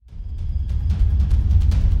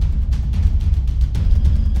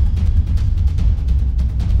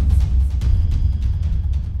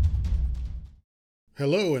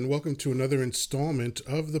Hello, and welcome to another installment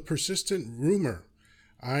of The Persistent Rumor.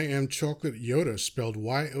 I am Chocolate Yoddah, spelled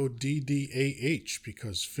Yoddah,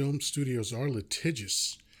 because film studios are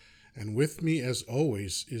litigious. And with me, as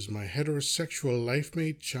always, is my heterosexual life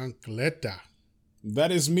mate, Chancleta.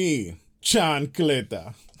 That is me,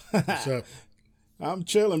 Chancleta. What's up? I'm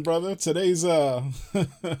chilling, brother. Today's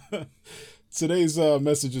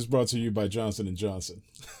message is brought to you by Johnson and Johnson.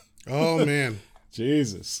 Oh, man.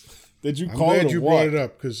 Jesus. Did you I'm call it glad you what? brought it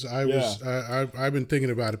up, because I've been thinking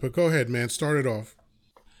about it. But go ahead, man. Start it off.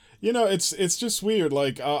 You know, it's just weird.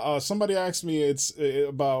 Like, somebody asked me,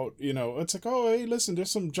 about, it's like, oh, hey, listen, there's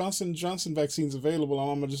some Johnson & Johnson vaccines available.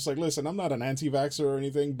 And I'm just like, listen, I'm not an anti-vaxxer or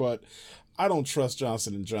anything, but I don't trust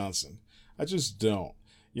Johnson & Johnson. I just don't.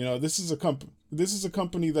 This is a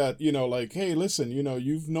company that, like, hey, listen,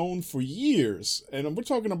 you've known for years. And we're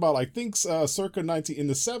talking about, I think, circa in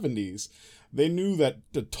the 70s, they knew that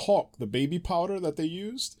the baby powder that they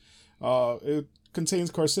used, it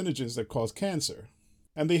contains carcinogens that cause cancer.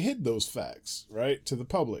 And they hid those facts, right, to the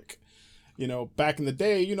public. Back in the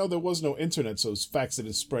day, there was no internet, so facts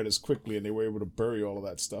didn't spread as quickly, and they were able to bury all of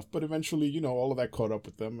that stuff. But eventually, all of that caught up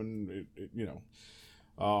with them, and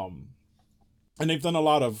and they've done a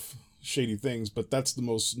lot of shady things, but that's the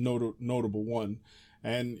most notable one.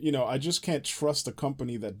 And I just can't trust a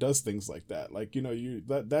company that does things like that. Like,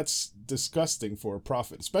 that's disgusting for a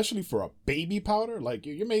profit, especially for a baby powder. Like,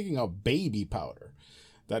 you're making a baby powder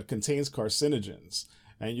that contains carcinogens,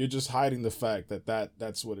 and you're just hiding the fact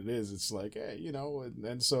that's what it is. It's like, hey,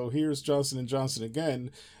 and so here's Johnson & Johnson again,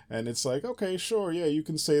 and it's like, okay, sure, yeah, you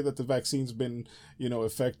can say that the vaccine's been,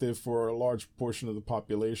 effective for a large portion of the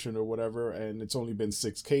population or whatever, and it's only been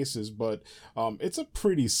 6 cases, but it's a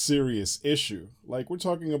pretty serious issue. Like, we're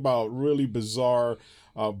talking about really bizarre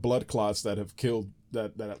blood clots that have killed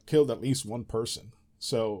that have killed at least one person.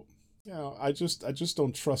 So, I just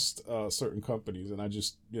don't trust certain companies, and I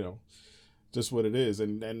just what it is.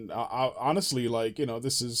 And I honestly, like,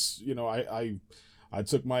 this is, I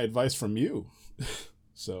took my advice from you.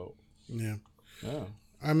 So, Yeah. yeah.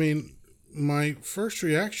 I mean, my first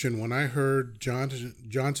reaction when I heard Johnson &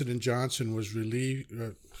 Johnson was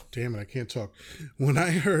damn it, I can't talk. When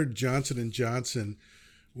I heard Johnson & Johnson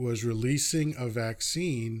was releasing a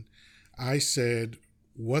vaccine, I said,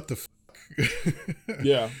 what the fuck?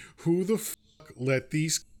 Yeah. Who the fuck let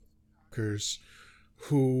these fuckers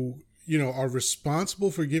who, are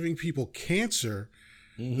responsible for giving people cancer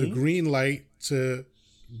the green light to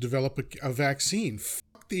develop a vaccine?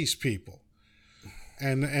 Fuck these people.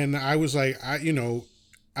 And I was like, I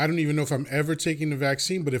don't even know if I'm ever taking the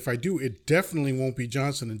vaccine, but if I do, it definitely won't be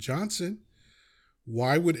Johnson & Johnson.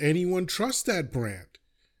 Why would anyone trust that brand?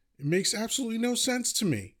 It makes absolutely no sense to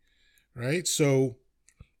me, right? So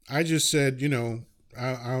I just said, I'm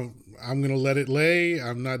going to let it lay.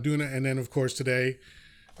 I'm not doing it. And then, of course, today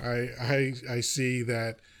I see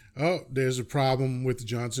that, there's a problem with the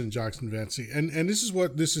Johnson & Johnson vaccine. And this is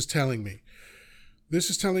what this is telling me. This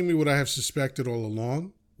is telling me what I have suspected all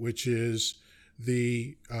along, which is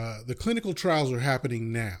the clinical trials are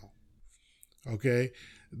happening now. Okay,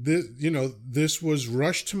 this was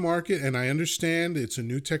rushed to market, and I understand it's a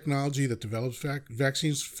new technology that develops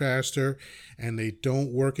vaccines faster, and they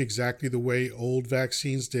don't work exactly the way old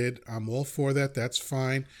vaccines did. I'm all for that. That's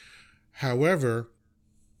fine. However,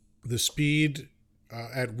 the speed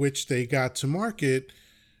at which they got to market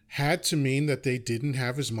had to mean that they didn't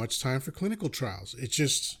have as much time for clinical trials. It's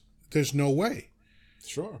just, there's no way.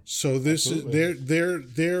 Sure. So this Absolutely.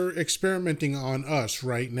 is they're experimenting on us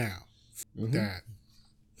right now. That.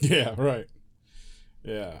 Yeah, right.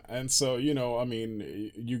 Yeah. And so, I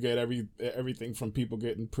mean, you get everything from people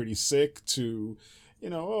getting pretty sick to,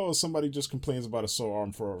 somebody just complains about a sore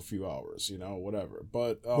arm for a few hours, whatever.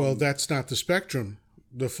 But Well, that's not the spectrum.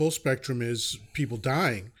 The full spectrum is people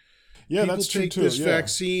dying. yeah, People that's true take too. this Yeah.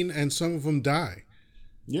 vaccine and some of them die.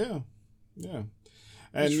 Yeah. Yeah.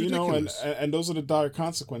 And It's ridiculous. and those are the dire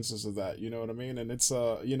consequences of that, you know what I mean? And it's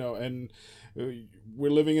and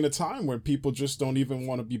we're living in a time where people just don't even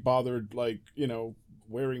want to be bothered, like,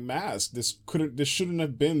 wearing masks. This shouldn't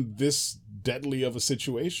have been this deadly of a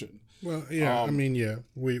situation. Well, yeah, I Um mean, yeah,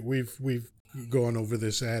 we've gone over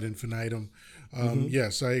this ad infinitum. mhm.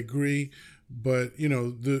 Yes, I agree, but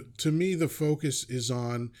to me the focus is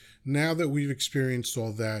on, now that we've experienced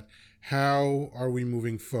all that, how are we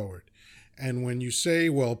moving forward? And when you say,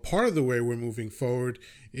 well, part of the way we're moving forward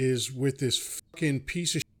is with this fucking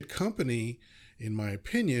piece of shit company, in my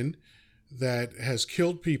opinion, that has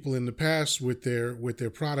killed people in the past with their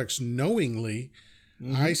products knowingly,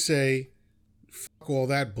 I Mhm. say, fuck all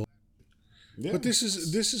that bull. But Yeah.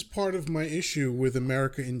 this is part of my issue with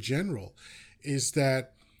America in general. is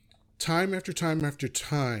that time after time after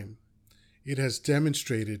time, it has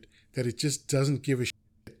demonstrated that it just doesn't give a shit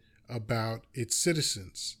about its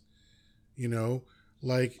citizens. You know,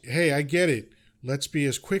 like, hey, I get it. Let's be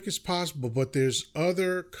as quick as possible. But there's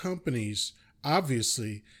other companies,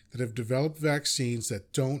 obviously, that have developed vaccines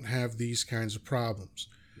that don't have these kinds of problems.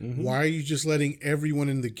 Mm-hmm. Why are you just letting everyone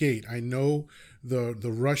in the gate? I know the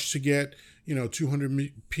rush to get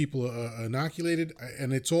 200 people inoculated,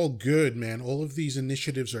 and it's all good, man. All of these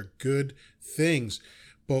initiatives are good things,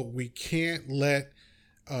 but we can't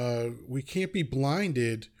be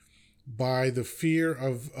blinded by the fear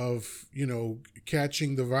of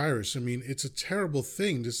catching the virus. I mean, it's a terrible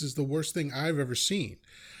thing. This is the worst thing I've ever seen.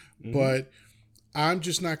 Mm-hmm. But I'm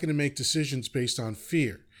just not going to make decisions based on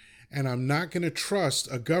fear. And I'm not going to trust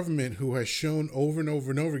a government who has shown over and over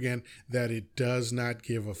and over again that it does not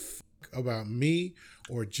give a fuck about me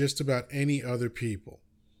or just about any other people.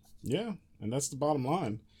 Yeah, and that's the bottom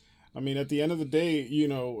line. I mean, at the end of the day,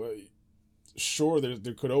 sure,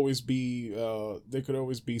 there could always be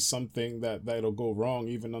something that'll go wrong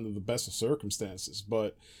even under the best of circumstances.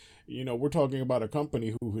 But we're talking about a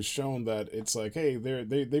company who has shown that it's like, hey,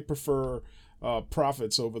 they prefer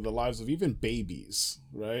profits over the lives of even babies,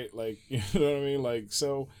 right? Like, you know what I mean? Like,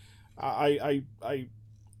 so I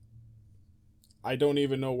don't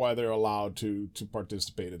even know why they're allowed to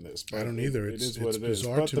participate in this. But I don't either. It is what it is.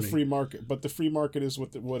 But the free market is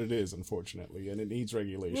what it is, unfortunately, and it needs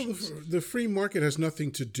regulations. Well, the free market has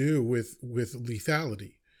nothing to do with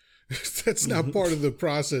lethality. That's not part of the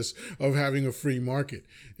process of having a free market.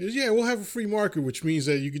 We'll have a free market, which means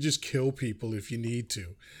that you could just kill people if you need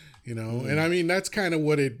to. And I mean, that's kind of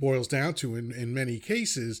what it boils down to in many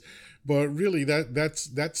cases, but really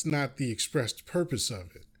that's not the expressed purpose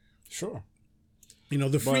of it. Sure.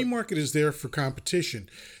 The free market is there for competition.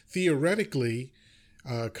 Theoretically,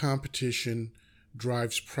 competition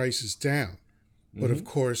drives prices down. But of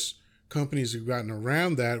course, companies have gotten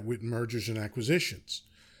around that with mergers and acquisitions.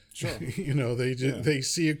 Sure. They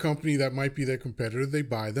see a company that might be their competitor, they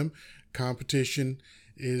buy them. Competition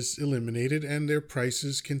is eliminated and their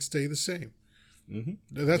prices can stay the same. Mm-hmm.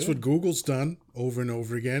 That's what Google's done over and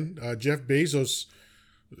over again. Jeff Bezos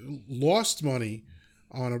lost money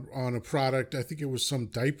on a product. I think it was some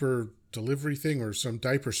diaper delivery thing or some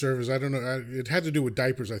diaper service. I don't know. It had to do with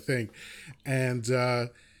diapers, I think. And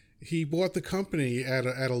he bought the company at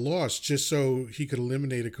a loss just so he could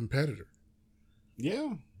eliminate a competitor.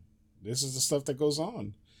 Yeah, this is the stuff that goes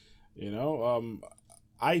on.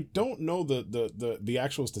 I don't know the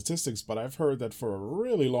actual statistics, but I've heard that for a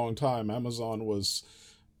really long time, Amazon was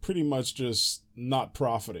pretty much just not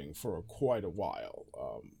profiting for quite a while.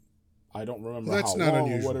 I don't remember how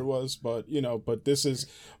long or what it was, but this is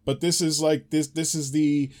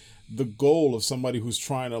the goal of somebody who's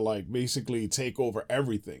trying to like basically take over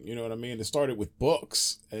everything. You know what I mean? It started with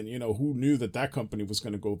books, and who knew that company was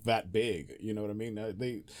going to go that big? You know what I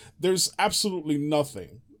mean? There's absolutely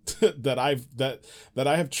nothing that I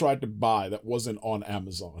have tried to buy that wasn't on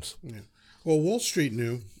Amazon. Yeah. Well, Wall Street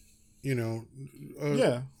knew. A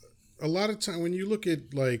lot of time when you look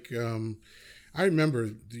at like. I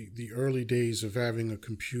remember the early days of having a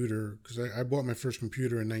computer because I bought my first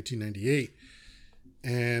computer in 1998.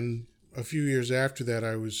 And a few years after that,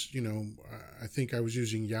 I was, I think I was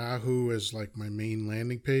using Yahoo as like my main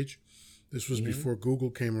landing page. This was before Google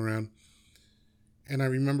came around. And I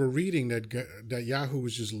remember reading that Yahoo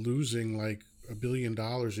was just losing like $1 billion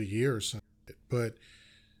a year or something. But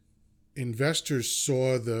investors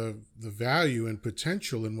saw the value and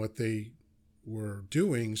potential in what they were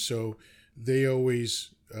doing. So they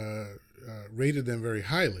always rated them very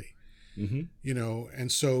highly, and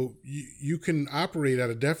so you can operate at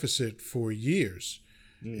a deficit for years.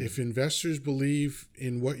 If investors believe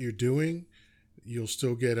in what you're doing, you'll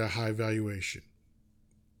still get a high valuation.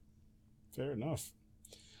 Fair enough.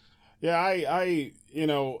 Yeah, I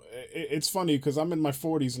it's funny because I'm in my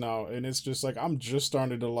 40s now, and it's just like I'm just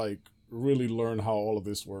starting to like really learn how all of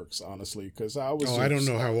this works, honestly, because I was I don't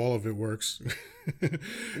know how all of it works.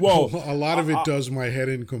 Well, a lot of it does my head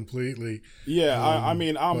in completely. Yeah, I'm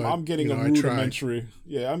getting a rudimentary.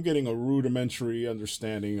 Yeah, I'm getting a rudimentary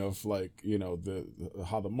understanding of like the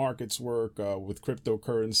how the markets work with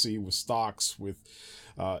cryptocurrency, with stocks, with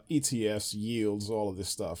ETFs, yields, all of this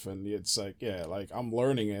stuff, and it's like like I'm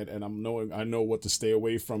learning it, and I know what to stay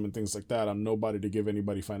away from and things like that. I'm nobody to give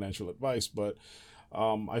anybody financial advice, but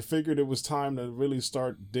I figured it was time to really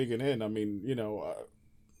start digging in. I mean,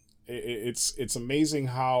 it's amazing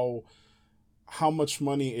how much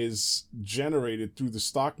money is generated through the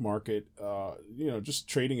stock market, just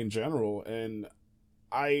trading in general. And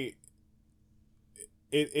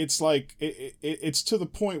it's like it's to the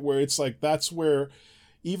point where it's like that's where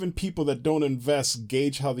even people that don't invest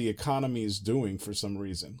gauge how the economy is doing for some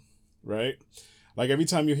reason, right? Like every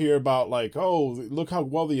time you hear about like, oh, look how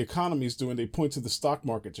well the economy is doing, they point to the stock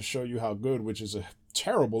market to show you how good, which is a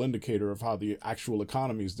terrible indicator of how the actual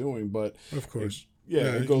economy is doing. But of course,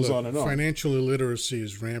 it goes look, on and on. Financial illiteracy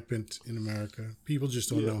is rampant in America. People just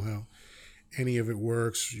don't know how any of it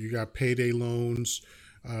works. You got payday loans.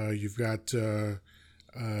 You've got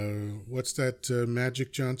what's that?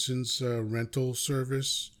 Magic Johnson's rental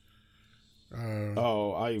service.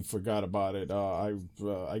 I forgot about it.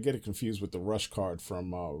 I get it confused with the Rush card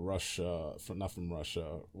from Rush, from not from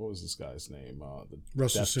Russia. What was this guy's name? The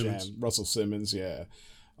Russell Def Simmons. Jam. Russell Simmons. Yeah.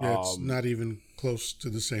 Yeah, it's not even close to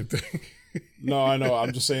the same thing. No, I know.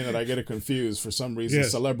 I'm just saying that I get it confused for some reason.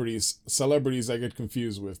 Yes. Celebrities, I get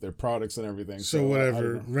confused with their products and everything. So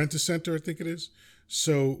whatever, Rent-A-Center, I think it is.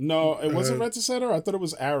 So no, it wasn't Rent-A-Center. I thought it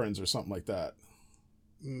was Aaron's or something like that.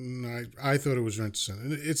 I thought it was Rent-A-Center.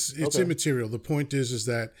 It's okay. Immaterial. The point is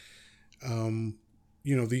that,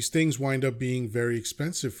 these things wind up being very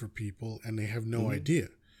expensive for people, and they have no idea.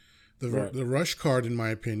 The Rush card, in my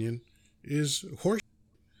opinion, is horse.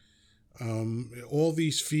 All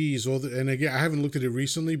these fees, and again, I haven't looked at it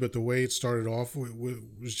recently, but the way it started off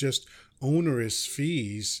was just onerous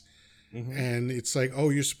fees. Mm-hmm. And it's like, oh,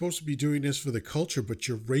 you're supposed to be doing this for the culture, but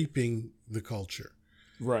you're raping the culture.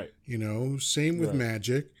 Right. Same with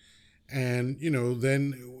magic. And,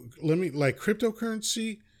 then like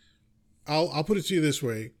cryptocurrency, I'll put it to you this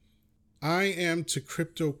way. I am to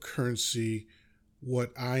cryptocurrency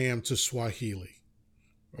what I am to Swahili.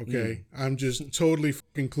 Okay, I'm just totally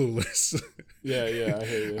fucking clueless. Yeah, I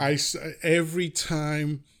hear you. Every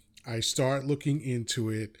time I start looking into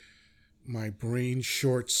it, my brain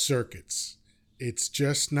short circuits. It's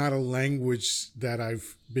just not a language that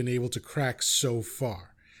I've been able to crack so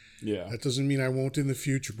far. Yeah, that doesn't mean I won't in the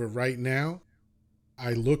future, but right now,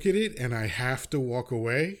 I look at it and I have to walk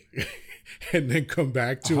away. And then come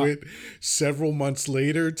back to it several months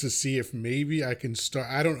later to see if maybe I can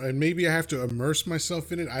start. And maybe I have to immerse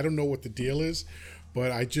myself in it. I don't know what the deal is,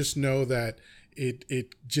 but I just know that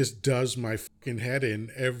it just does my fucking head in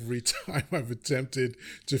every time I've attempted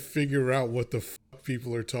to figure out what the fuck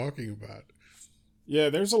people are talking about. Yeah,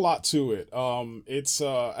 there's a lot to it. It's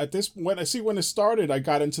at this when it started, I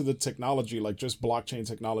got into the technology, like just blockchain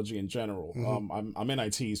technology in general. Mm-hmm. I'm in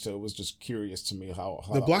IT, so it was just curious to me how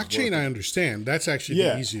the blockchain I understand. That's actually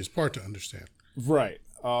the easiest part to understand. Right.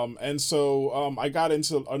 And so I got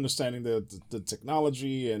into understanding the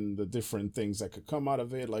technology and the different things that could come out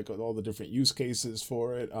of it, like all the different use cases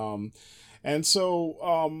for it. And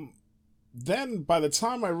so then by the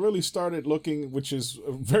time I really started looking, which is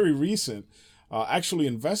very recent, actually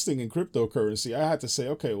investing in cryptocurrency, I had to say,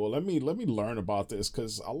 okay, well, let me learn about this,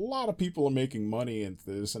 because a lot of people are making money into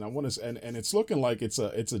this, and I want to, and it's looking like it's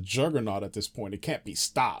a juggernaut at this point. It can't be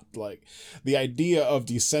stopped. Like the idea of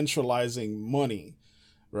decentralizing money,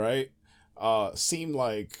 right, seemed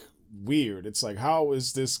like weird. It's like, how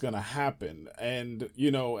is this gonna happen? And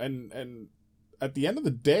and at the end of the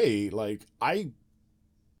day, like I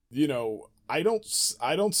don't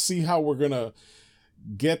see how we're gonna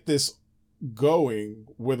get this going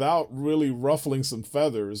without really ruffling some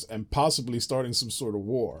feathers and possibly starting some sort of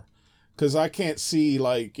war, because I can't see,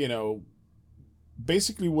 like,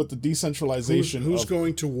 basically what the decentralization who's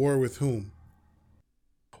going to war with whom.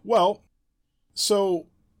 Well, so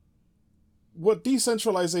what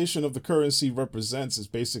decentralization of the currency represents is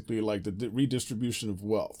basically like the redistribution of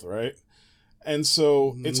wealth, right? And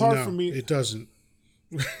so it's hard for me. It doesn't.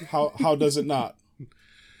 How does it not?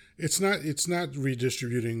 It's not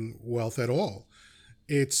redistributing wealth at all.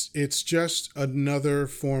 It's just another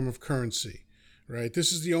form of currency, right?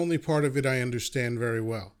 This is the only part of it I understand very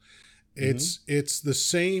well. It's the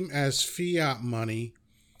same as fiat money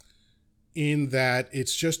in that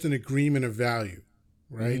it's just an agreement of value,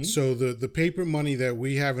 right? So the paper money that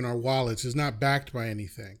we have in our wallets is not backed by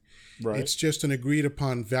anything. Right. It's just an agreed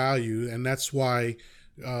upon value, and that's why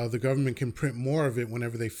the government can print more of it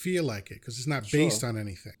whenever they feel like it, because it's not based on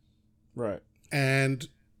anything. Right. And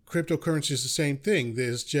cryptocurrency is the same thing.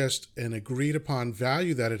 There's just an agreed upon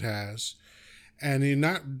value that it has, and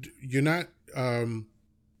you're not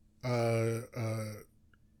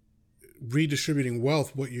redistributing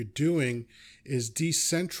wealth. What you're doing is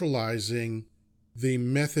decentralizing the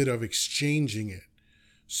method of exchanging it.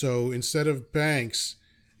 So instead of banks,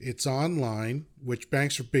 it's online, which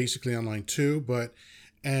banks are basically online too,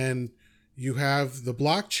 and you have the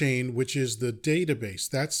blockchain, which is the database.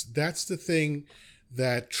 That's the thing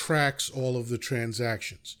that tracks all of the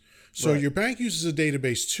transactions. So your bank uses a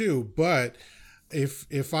database too, but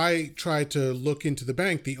if I try to look into the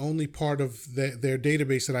bank, the only part of their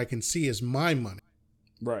database that I can see is my money,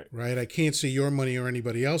 Right. right? I can't see your money or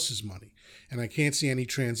anybody else's money, and I can't see any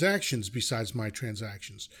transactions besides my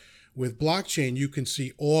transactions. With blockchain, you can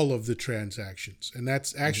see all of the transactions, and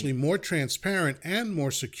that's actually more transparent and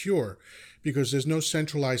more secure because there's no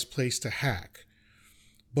centralized place to hack.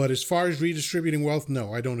 But as far as redistributing wealth,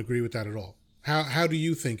 no, I don't agree with that at all. How do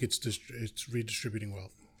you think it's redistributing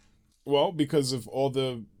wealth? Well, because of all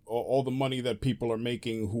the money that people are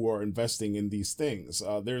making who are investing in these things,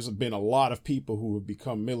 there's been a lot of people who have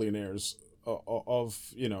become millionaires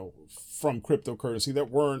from cryptocurrency that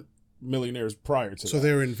weren't millionaires prior to So that.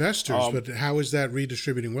 they're investors, but how is that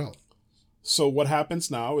redistributing wealth? So what happens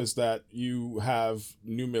now is that you have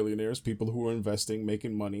new millionaires, people who are investing,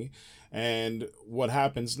 making money, and what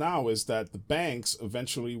happens now is that the banks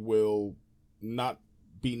eventually will not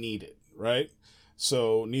be needed, right?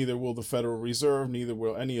 So neither will the Federal Reserve, neither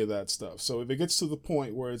will any of that stuff. So if it gets to the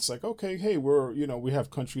point where it's like, okay, hey, we have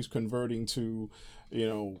countries converting to,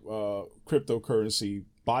 cryptocurrency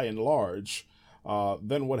by and large,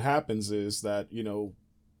 then what happens is that,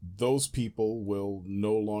 those people will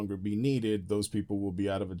no longer be needed. Those people will be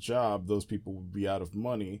out of a job. Those people will be out of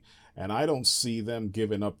money. And I don't see them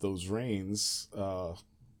giving up those reins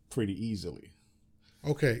pretty easily.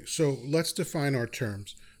 Okay, so let's define our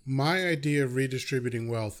terms. My idea of redistributing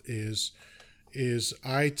wealth is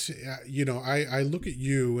I look at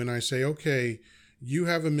you and I say, okay, you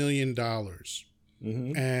have $1 million,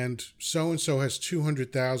 and so has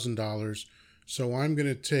 $200,000. So I'm going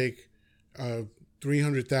to take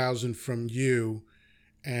 300,000 from you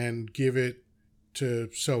and give it to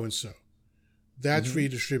so and so. That's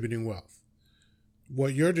redistributing wealth.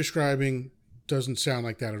 What you're describing doesn't sound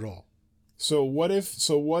like that at all. So what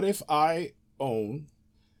if I own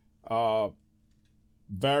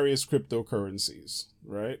various cryptocurrencies,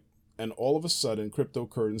 right? And all of a sudden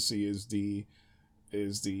cryptocurrency is the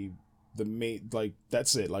main, like,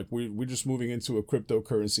 that's it. Like we're just moving into a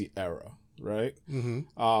cryptocurrency era, right?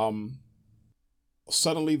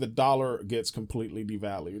 Suddenly the dollar gets completely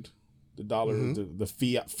devalued. The dollar,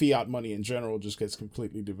 the fiat money in general just gets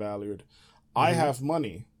completely devalued. I have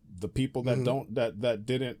money. The people that that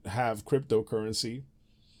didn't have cryptocurrency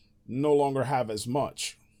no longer have as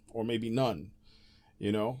much, or maybe none,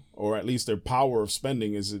 or at least their power of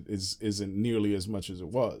spending isn't nearly as much as it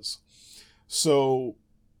was. So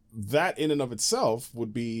that in and of itself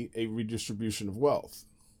would be a redistribution of wealth,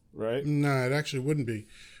 right? No, it actually wouldn't be.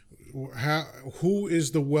 Who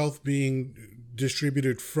is the wealth being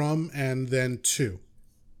distributed from and then to?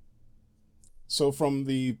 So from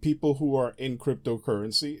the people who are in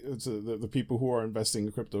cryptocurrency, to the people who are investing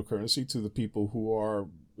in cryptocurrency, to the people who are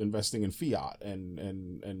investing in fiat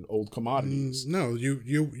and old commodities. No,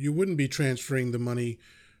 you wouldn't be transferring the money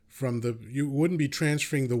you wouldn't be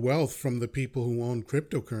transferring the wealth from the people who own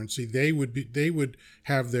cryptocurrency. They would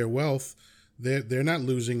have their wealth. They're not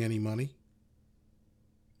losing any money.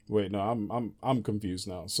 Wait, no, I'm confused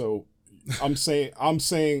now. So I'm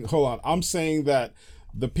saying hold on. I'm saying that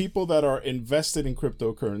the people that are invested in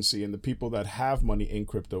cryptocurrency and the people that have money in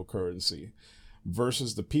cryptocurrency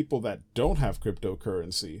versus the people that don't have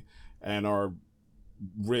cryptocurrency and are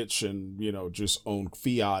rich and, just own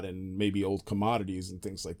fiat and maybe old commodities and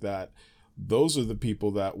things like that, those are the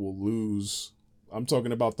people that will lose. I'm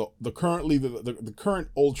talking about the current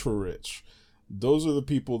ultra rich. Those are the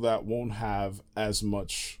people that won't have as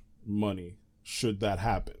much money should that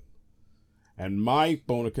happen. And my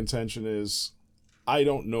bone of contention is, I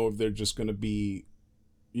don't know if they're just going to be,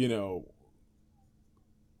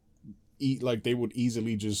 like they would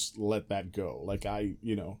easily just let that go. Like I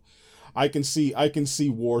can see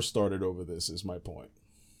war started over this is my point.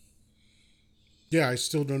 Yeah, I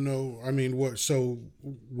still don't know. I mean, what? So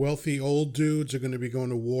wealthy old dudes are going to be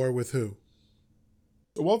going to war with who?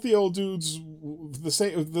 Wealthy old dudes,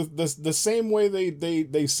 the same way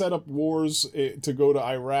they set up wars to go to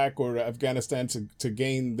Iraq or to Afghanistan to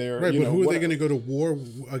gain their right. But who are they going to go to war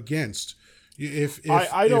against?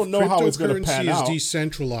 I don't know how it's going to pan out. Cryptocurrency is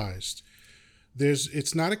decentralized.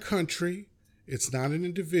 It's not a country, it's not an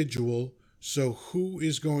individual. So who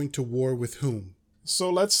is going to war with whom? So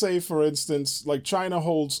let's say, for instance, like China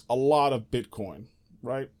holds a lot of Bitcoin,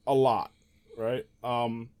 right? A lot, right?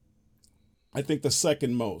 I think the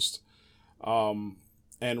second most. And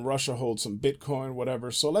Russia holds some Bitcoin,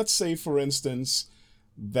 whatever. So let's say, for instance,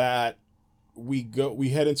 that we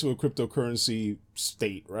head into a cryptocurrency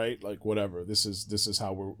state, right? Like whatever. This is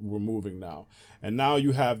how we're moving now. And now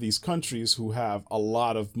you have these countries who have a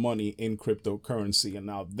lot of money in cryptocurrency, and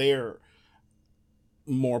now they're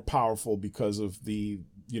more powerful because of the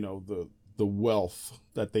the wealth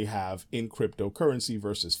that they have in cryptocurrency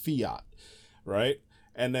versus fiat, right?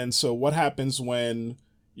 And then so what happens when,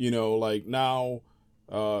 like now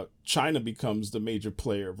China becomes the major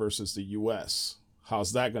player versus the US?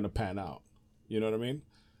 How's that going to pan out? You know what I mean?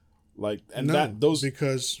 Like, and No, that those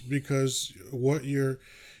because what you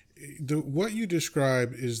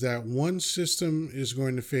describe is that one system is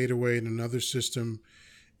going to fade away and another system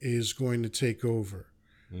is going to take over.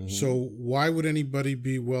 So why would anybody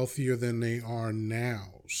be wealthier than they are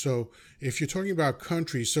now? So if you're talking about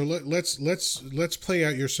countries, so let's play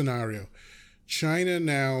out your scenario. China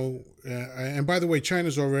now, and by the way,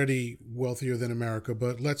 China's already wealthier than America,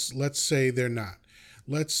 but let's say they're not.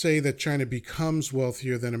 Let's say that China becomes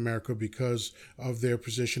wealthier than America because of their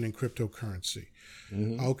position in cryptocurrency.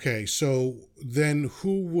 Okay, so then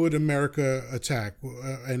who would America attack,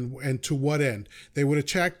 and to what end? They would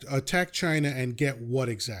attack China and get what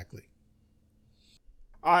exactly?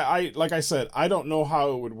 I like I said, I don't know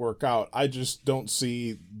how it would work out. I just don't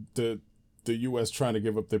see the U.S. trying to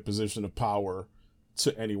give up their position of power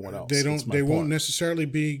to anyone else. They won't necessarily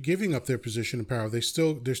be giving up their position of power. They're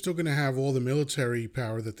still going to have all the military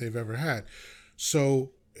power that they've ever had.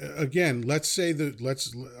 So again, let's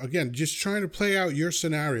just trying to play out your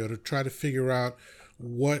scenario to try to figure out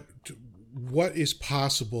what is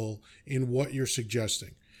possible in what you're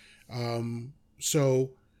suggesting.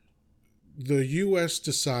 So the U.S.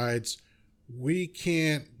 decides we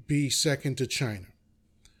can't be second to China.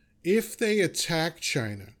 If they attack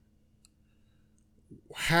China,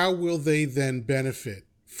 how will they then benefit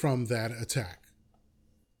from that attack?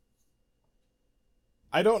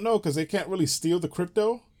 I don't know, because they can't really steal the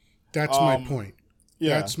crypto. That's my point.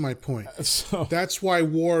 Yeah. That's my point. So that's why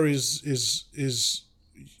war is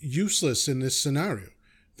useless in this scenario.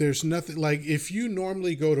 There's nothing like if you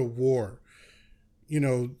normally go to war,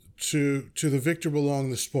 to the victor belong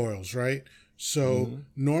the spoils, right? So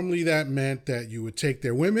normally that meant that you would take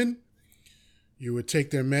their women, you would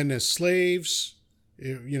take their men as slaves,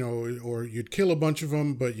 or you'd kill a bunch of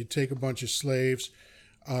them, but you'd take a bunch of slaves,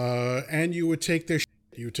 and you would take their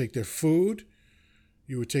food,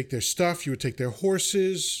 you would take their stuff, you would take their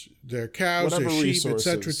horses, their cows, whatever their sheep, resources.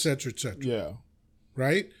 etc., etc., etc. Yeah.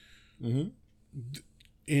 Right?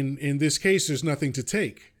 In this case, there's nothing to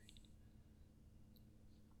take.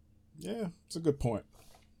 Yeah, it's a good point.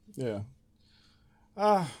 Yeah.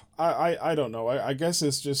 I don't know. I guess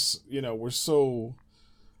it's just, we're so.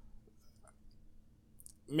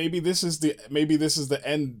 Maybe this is the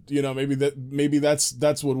end. Maybe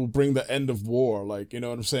that's what will bring the end of war. Like, you know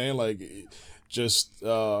what I'm saying? Like, just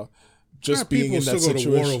being in that situation. People still go to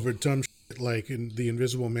war over dumb shit like in The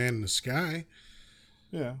Invisible Man in the Sky.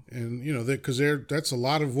 Yeah, and because that's a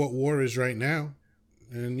lot of what war is right now.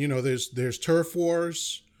 And there's turf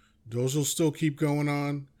wars; those will still keep going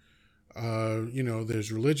on.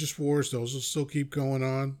 There's religious wars; those will still keep going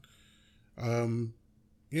on.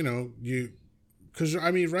 Because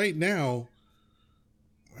right now,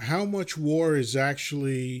 how much war is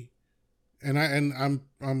actually, and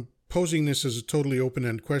I'm posing this as a totally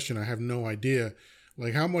open-ended question. I have no idea,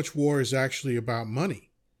 like how much war is actually about money.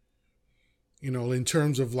 In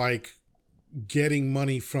terms of like getting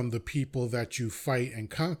money from the people that you fight and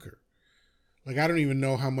conquer. Like I don't even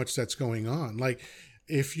know how much that's going on. Like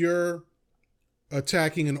if you're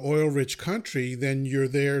attacking an oil-rich country, then you're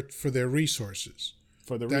there for their resources.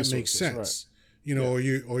 That makes sense. Right. Or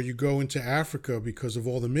you go into Africa because of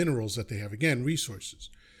all the minerals that they have. Again,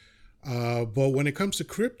 resources. But when it comes to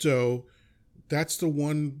crypto, that's the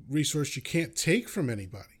one resource you can't take from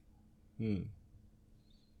anybody.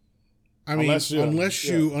 I mean, unless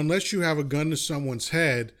you have a gun to someone's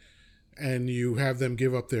head and you have them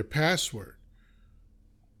give up their password.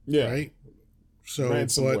 Yeah. Right? So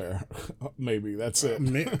ransomware. Maybe that's it.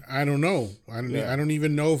 I don't know. I don't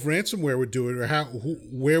even know if ransomware would do it, or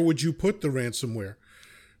where would you put the ransomware?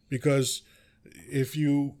 Because if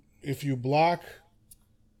you block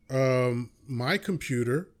my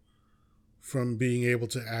computer from being able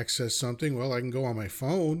to access something, well, I can go on my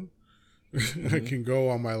phone. I can go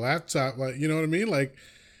on my laptop. Like, you know what I mean? Like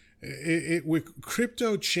it with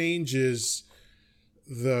crypto changes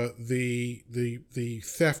the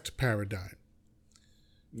theft paradigm.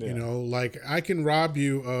 Yeah. Like I can rob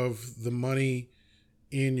you of the money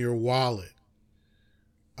in your wallet.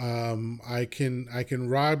 I can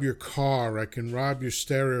rob your car. I can rob your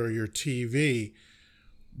stereo or your TV.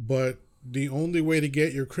 But the only way to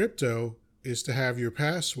get your crypto is to have your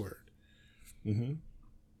password.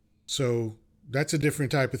 So that's a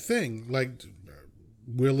different type of thing. Like,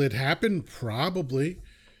 will it happen? Probably.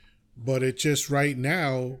 But it just right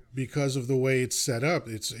now, because of the way it's set up,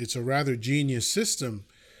 it's a rather genius system.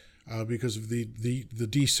 because of the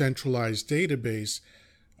decentralized database.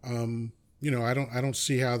 I don't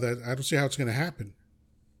see how it's going to happen.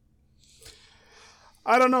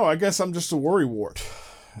 I don't know. I guess I'm just a worrywart,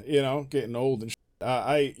 getting old and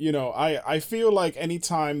I feel like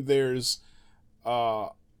anytime there's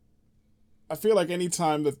that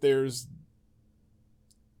there's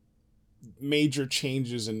major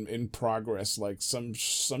changes in progress, like some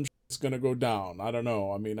shit's gonna go down. I don't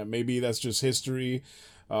know. I mean, maybe that's just history,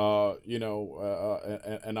 and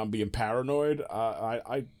I'm being paranoid.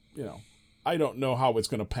 I don't know how it's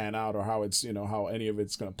gonna pan out or how it's how any of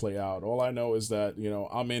it's gonna play out. All I know is that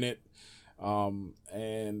I'm in it,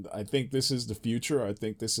 and I think this is the future. I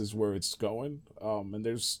think this is where it's going, and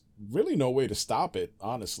there's really no way to stop it.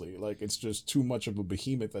 Honestly, like it's just too much of a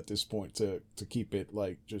behemoth at this point to keep it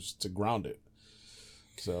just to ground it.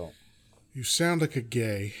 So, you sound like a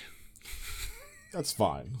gay. That's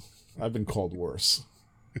fine. I've been called worse.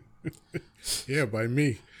 Yeah, by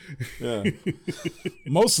me. Yeah.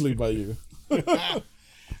 Mostly by you.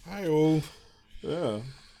 Hi-oh. Yeah.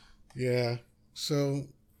 Yeah. So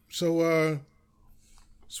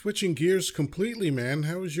switching gears completely, man.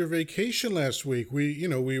 How was your vacation last week? We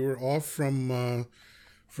were off from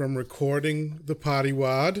recording the Potty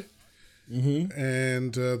Wad. Mm-hmm.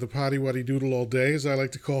 And the Potty Waddy Doodle all day, as I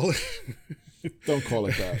like to call it. Don't call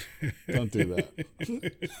it that. Don't do that.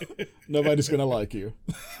 Nobody's gonna like you.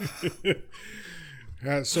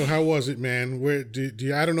 So how was it, man? Where do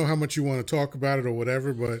you, I don't know how much you want to talk about it or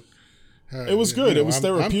whatever, but it was good. It was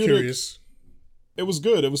therapeutic. I'm curious. It was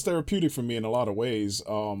good. It was therapeutic for me in a lot of ways.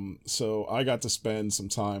 So I got to spend some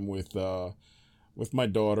time with my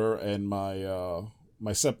daughter and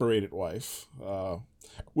my separated wife,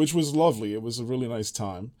 which was lovely. It was a really nice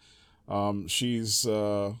time.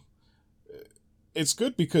 It's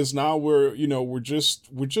good because now we're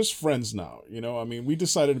just friends now. I mean, we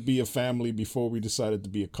decided to be a family before we decided to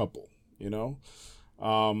be a couple.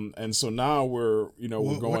 And so now we're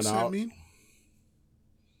going what's out. That mean?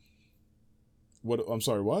 What? I'm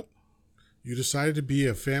sorry. What? You decided to be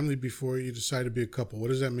a family before you decided to be a couple. What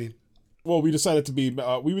does that mean? Well, we decided to be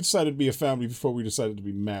a family before we decided to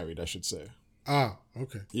be married, I should say. Ah,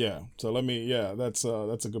 okay. Yeah. So that's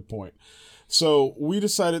a good point. So we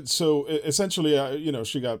decided. So essentially,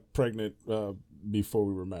 she got pregnant before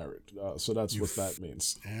we were married. So that's what that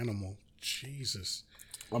means. Animal, Jesus.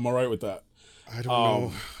 I'm all right with that. I don't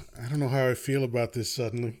know. I don't know how I feel about this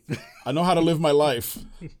suddenly. I know how to live my life.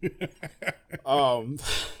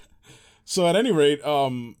 So at any rate,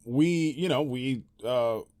 we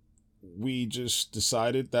just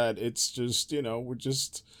decided that it's just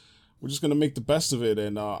we're just gonna make the best of it,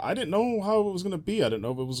 and I didn't know how it was gonna be. I didn't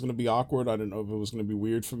know if it was gonna be awkward. I didn't know if it was gonna be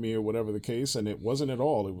weird for me or whatever the case, and it wasn't at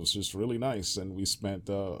all. It was just really nice, and we spent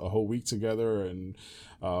a whole week together, and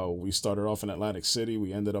we started off in Atlantic City.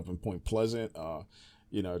 We ended up in Point Pleasant.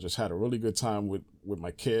 Just had a really good time with my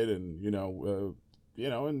kid, and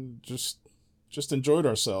and just enjoyed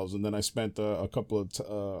ourselves. And then I spent a couple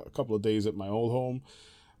of days at my old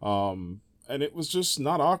home. And it was just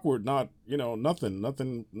not awkward, not,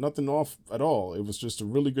 nothing off at all. It was just a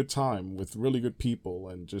really good time with really good people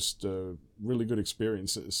and just really good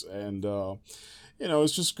experiences. And,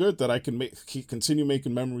 it's just good that I can continue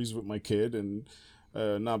making memories with my kid and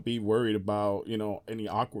not be worried about, any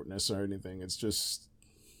awkwardness or anything. It's just,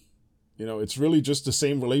 it's really just the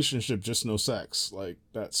same relationship, just no sex like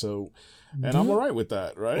that. So, and I'm all right with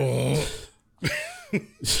that, right?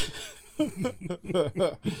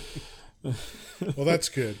 Well, that's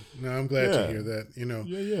good. No, I'm glad to hear that.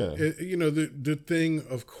 The thing,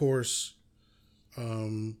 of course,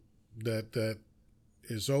 that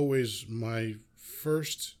is always my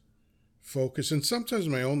first focus, and sometimes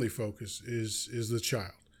my only focus is the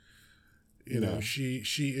child. She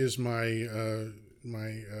is my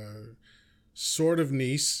sort of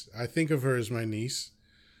niece. I think of her as my niece.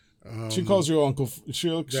 She calls you uncle. She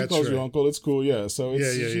calls you uncle. It's cool. Yeah. So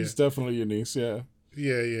she's definitely your niece. Yeah.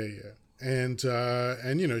 Yeah. And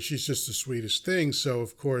she's just the sweetest thing. So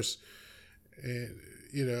of course,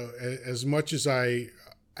 as much as I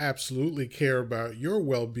absolutely care about your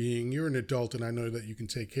well-being, you're an adult and I know that you can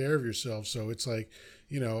take care of yourself. So it's like,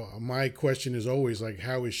 my question is always like,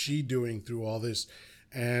 how is she doing through all this?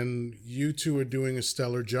 And you two are doing a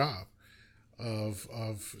stellar job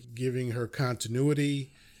of giving her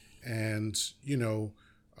continuity and,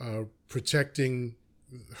 protecting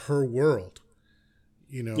her world.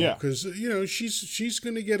 Because she's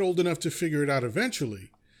going to get old enough to figure it out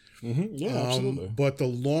eventually. Mm-hmm. Yeah, absolutely. But the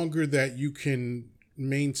longer that you can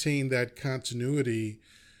maintain that continuity,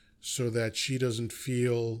 so that she doesn't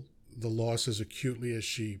feel the loss as acutely as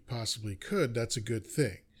she possibly could, that's a good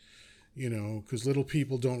thing. because little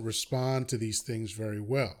people don't respond to these things very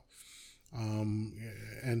well.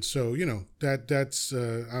 And so, that's,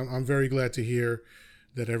 I'm very glad to hear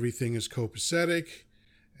that everything is copacetic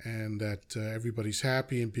and that everybody's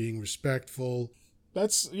happy and being respectful.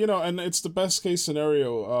 That's, and it's the best case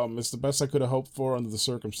scenario. It's the best I could have hoped for under the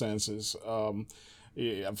circumstances.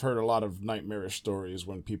 Yeah, I've heard a lot of nightmarish stories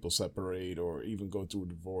when people separate or even go through a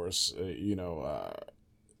divorce.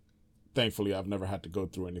 Thankfully, I've never had to go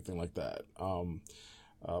through anything like that.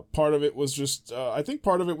 Part of it was just, I think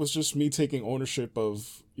part of it was just me taking ownership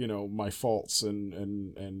of, my faults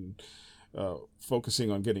and focusing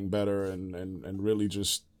on getting better and really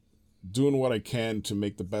just doing what I can to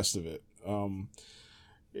make the best of it.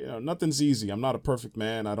 Nothing's easy. I'm not a perfect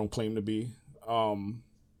man. I don't claim to be.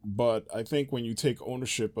 But I think when you take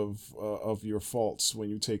ownership of your faults, when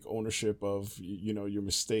you take ownership of, your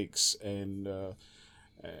mistakes and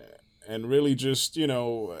really just,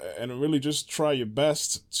 and really just try your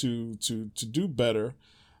best to do better,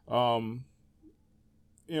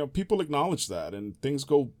 people acknowledge that and things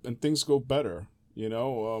go better.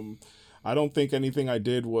 I don't think anything I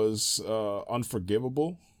did was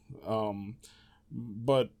unforgivable.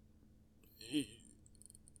 But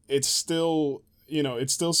it's still,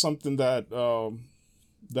 it's still something that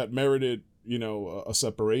that merited, a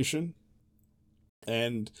separation.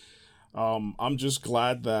 And I'm just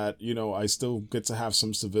glad that, I still get to have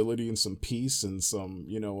some civility and some peace and some,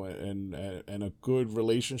 and a good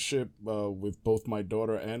relationship with both my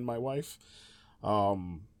daughter and my wife.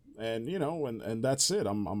 And that's it.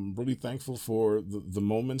 I'm really thankful for the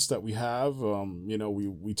moments that we have.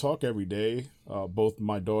 We talk every day, both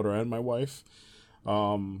my daughter and my wife.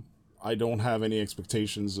 I don't have any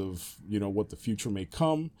expectations of, what the future may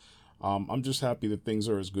come. I'm just happy that things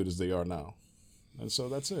are as good as they are now. And so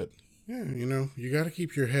that's it. Yeah, you got to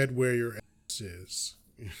keep your head where your ass is.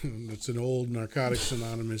 That's an old Narcotics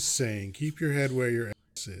Anonymous saying. Keep your head where your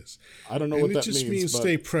ass is. I don't know what that means. And it just means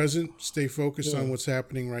stay present, stay focused on what's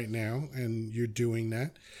happening right now, and you're doing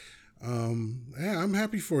that. I'm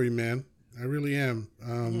happy for you, man. I really am.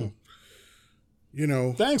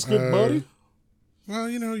 Thanks, good buddy. Well,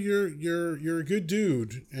 you're a good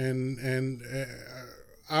dude, and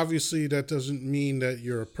obviously that doesn't mean that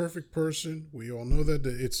you're a perfect person. We all know that.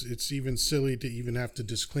 It's even silly to even have to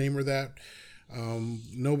disclaimer that.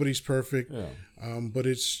 Nobody's perfect, but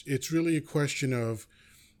it's really a question of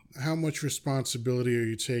how much responsibility are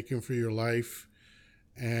you taking for your life,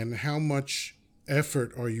 and how much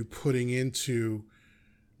effort are you putting into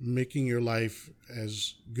making your life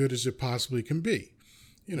as good as it possibly can be.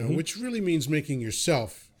 Which really means making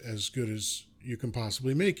yourself as good as you can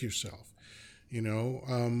possibly make yourself.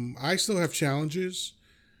 I still have challenges.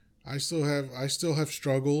 I still have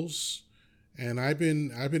struggles, and I've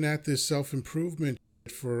been at this self-improvement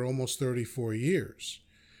for almost 34 years.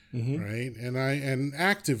 Right. And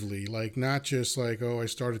actively, like, not just like, oh, I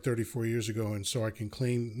started 34 years ago and so I can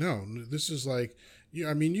claim. No, this is like, you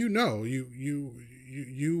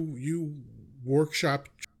workshop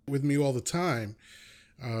with me all the time.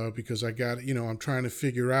 Because I got, I'm trying to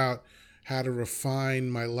figure out how to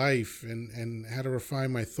refine my life and how to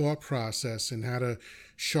refine my thought process and how to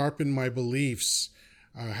sharpen my beliefs,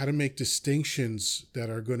 how to make distinctions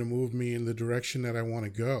that are going to move me in the direction that I want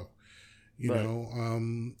to go,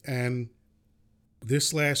 and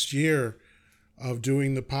this last year of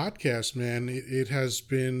doing the podcast, man, it has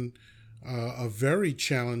been a very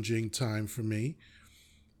challenging time for me.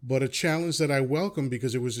 But a challenge that I welcome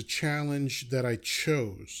because it was a challenge that I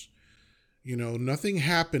chose. Nothing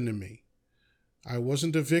happened to me. I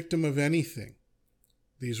wasn't a victim of anything.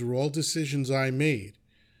 These were all decisions I made.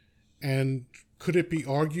 And could it be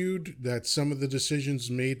argued that some of the decisions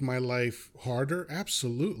made my life harder?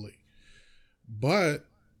 Absolutely. But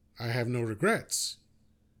I have no regrets.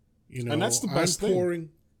 And that's the best thing.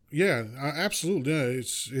 Yeah, absolutely. Yeah,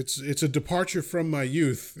 it's a departure from my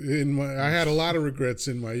youth. I had a lot of regrets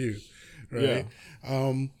in my youth, right?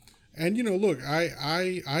 Yeah. And look,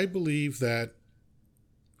 I believe that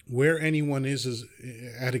where anyone is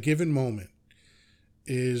at a given moment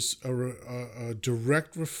is a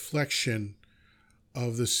direct reflection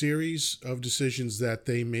of the series of decisions that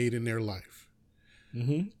they made in their life.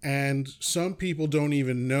 And some people don't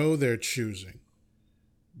even know they're choosing,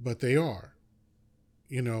 but they are.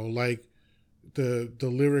 Like the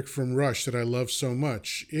lyric from Rush that I love so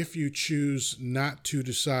much. If you choose not to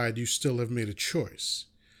decide, you still have made a choice.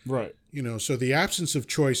 Right. So the absence of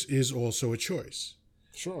choice is also a choice.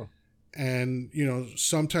 Sure. And,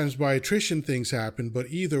 sometimes by attrition things happen, but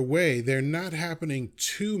either way, they're not happening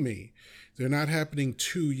to me. They're not happening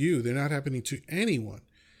to you. They're not happening to anyone.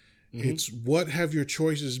 It's what have your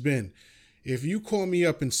choices been? If you call me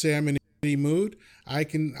up and say I'm in a mood,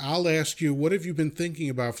 I'll ask you, what have you been thinking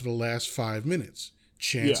about for the last 5 minutes?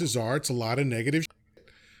 Chances are it's a lot of negative.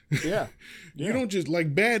 Yeah. You don't just,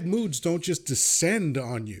 like, bad moods don't just descend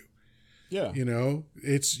on you. Yeah.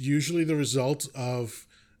 It's usually the result of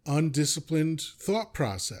undisciplined thought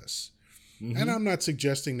process. And I'm not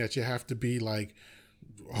suggesting that you have to be like,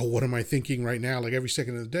 oh, what am I thinking right now? Like every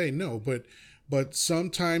second of the day. No, but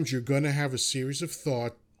sometimes you're going to have a series of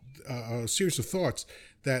thoughts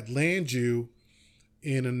that land you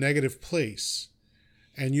in a negative place,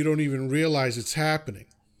 and you don't even realize it's happening.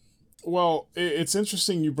 Well, it's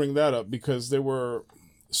interesting you bring that up because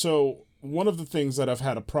one of the things that I've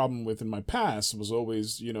had a problem with in my past was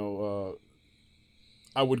always,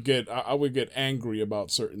 I would get angry about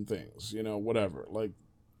certain things, whatever, like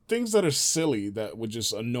things that are silly that would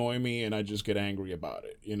just annoy me, and I just get angry about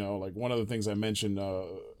it. Like one of the things I mentioned a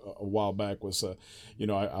while back was,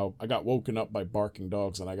 I got woken up by barking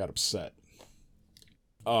dogs and I got upset.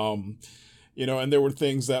 And there were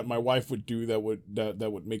things that my wife would do that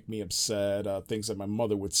would make me upset, things that my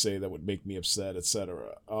mother would say that would make me upset,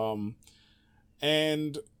 etc.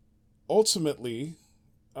 And ultimately,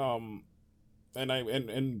 and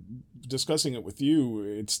discussing it with you,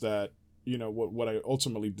 it's that, what I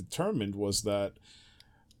ultimately determined was that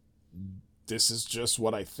this is just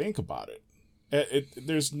what I think about it.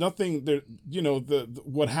 There's nothing there,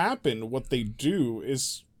 what happened, what they do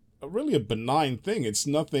is really a benign thing. It's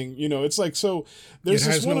nothing, it's like, so there's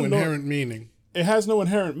it has no inherent meaning. It has no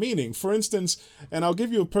inherent meaning. For instance, and I'll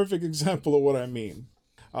give you a perfect example of what I mean.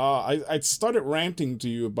 I started ranting to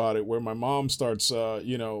you about it, where my mom starts,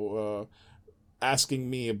 asking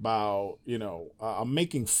me about, I'm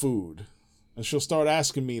making food. And she'll start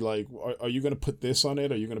asking me, like, are you going to put this on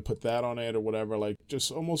it? Are you going to put that on it or whatever? Like,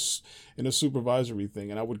 just almost in a supervisory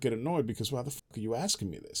thing. And I would get annoyed because, why the fuck are you asking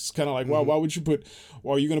me this? It's kind of like, well, why would you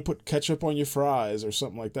are you going to put ketchup on your fries or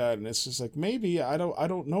something like that? And it's just like, maybe, I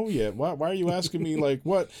don't know yet. Why are you asking me, like,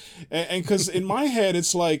 what? And because in my head,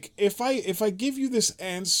 it's like, if I give you this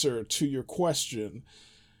answer to your question,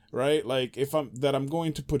 right? Like I'm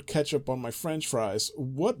going to put ketchup on my French fries,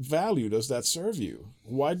 what value does that serve you?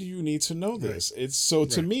 Why do you need to know this? Right. It's so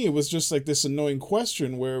to me, it was just like this annoying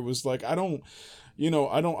question where it was like, I don't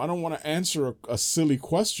want to answer a silly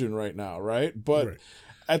question right now. Right. But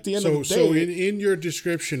at the end of the day. So in your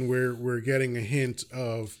description, we're getting a hint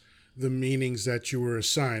of the meanings that you were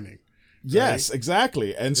assigning. Yes, right?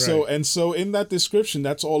 Exactly. And so in that description,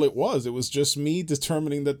 that's all it was. It was just me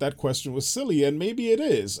determining that question was silly, and maybe it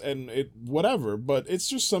is, and it whatever, but it's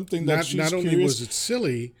just something that she's not only curious. was it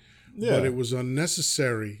silly, but it was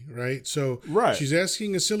unnecessary, right? So she's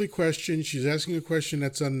asking a silly question, she's asking a question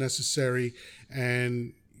that's unnecessary,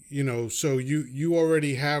 and so you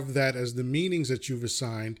already have that as the meanings that you've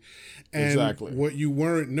assigned. And what you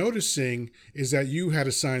weren't noticing is that you had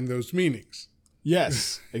assigned ththose meanings.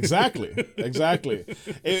 Yes, exactly.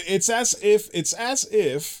 It's as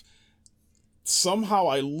if somehow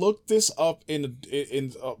I looked this up in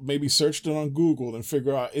maybe searched it on Google and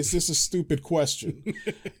figure out, is this a stupid question?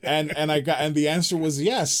 and the answer was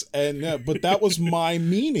yes, and but that was my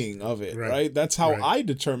meaning of it, right? That's how I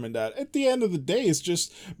determined that. At the end of the day, it's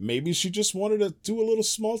just maybe she just wanted to do a little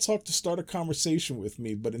small talk to start a conversation with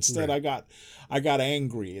me, but instead I got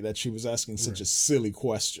angry that she was asking such a silly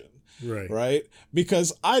question. Right.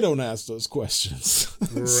 Because I don't ask those questions.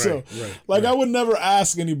 I would never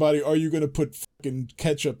ask anybody, are you going to put fucking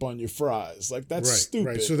ketchup on your fries? Like, that's stupid.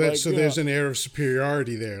 Right. So there's an air of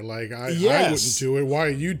superiority there. Like, I wouldn't do it. Why are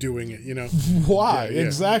you doing it? Why? Yeah.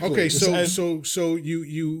 Exactly. Okay. So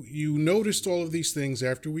you noticed all of these things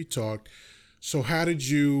after we talked. So how did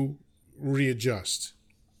you readjust?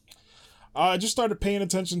 I just started paying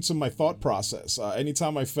attention to my thought process.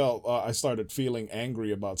 Anytime I felt I started feeling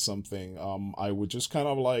angry about something, I would just kind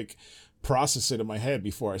of like process it in my head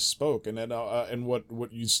before I spoke. And then and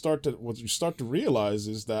what you start to realize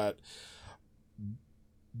is that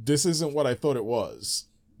this isn't what I thought it was.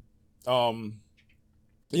 It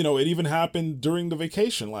even happened during the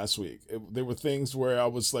vacation last week. There were things where I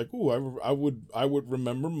was like, "Ooh, I would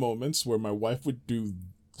remember moments where my wife would do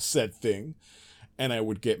said thing, and it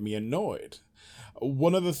would get me annoyed."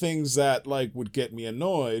 One of the things that would get me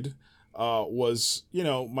annoyed was,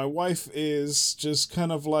 my wife is just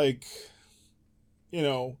kind of like,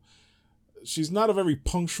 she's not a very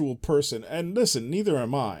punctual person. And listen, neither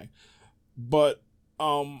am I. But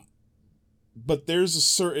there's a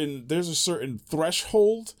certain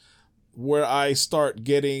threshold where I start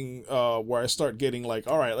getting like,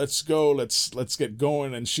 all right, let's go, let's get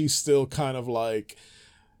going, and she's still kind of like,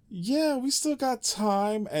 yeah, we still got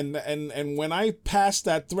time. And when I pass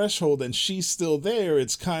that threshold and she's still there,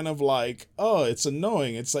 it's kind of like, oh, it's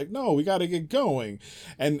annoying. It's like, no, we got to get going.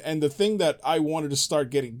 And the thing that I wanted to start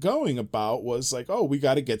getting going about was like, oh, we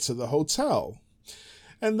got to get to the hotel.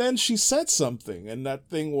 And then she said something, and that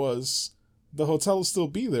thing was, the hotel will still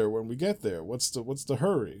be there when we get there. What's the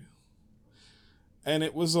hurry? And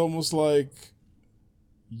it was almost like,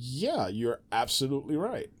 yeah, you're absolutely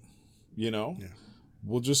right. You know? Yeah.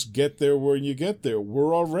 We'll just get there when you get there.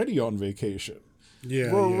 We're already on vacation.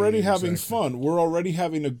 Yeah, We're already having exactly. fun. We're already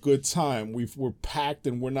having a good time. We're packed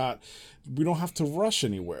and we don't have to rush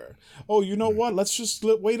anywhere. Oh, you know what? Let's just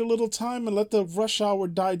wait a little time and let the rush hour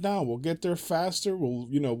die down. We'll get there faster.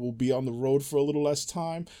 We'll be on the road for a little less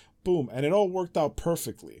time. Boom. And it all worked out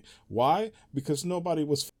perfectly. Why? Because nobody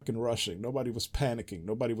was fucking rushing. Nobody was panicking.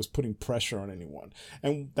 Nobody was putting pressure on anyone.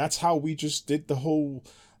 And that's how we just did the whole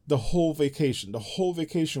vacation. The whole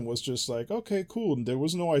vacation was just like, okay, cool. And there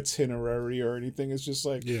was no itinerary or anything. It's just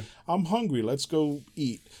like, Yeah. I'm hungry. Let's go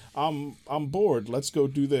eat. I'm bored. Let's go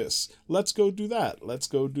do this. Let's go do that. Let's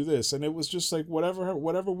go do this. And it was just like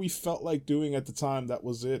whatever we felt like doing at the time, that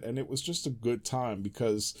was it. And it was just a good time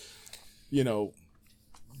because, you know,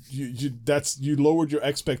 you lowered your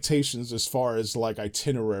expectations as far as like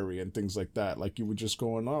itinerary and things like that. Like you were just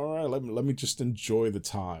going, all right, let me just enjoy the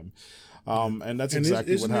time. And that's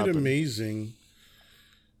exactly what happened. Isn't it amazing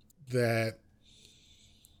that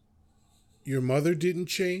your mother didn't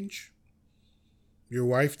change, your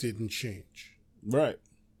wife didn't change? Right.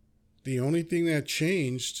 The only thing that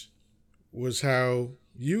changed was how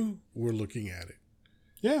you were looking at it.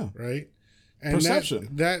 Yeah. Right? And Perception.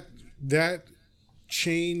 That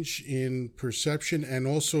change in perception and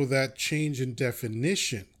also that change in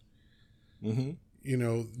definition. Mm-hmm. You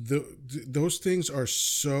know, those things are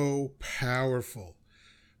so powerful.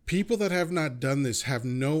 People that have not done this have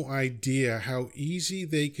no idea how easy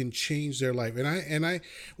they can change their life. And I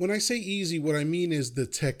when I say easy, what I mean is the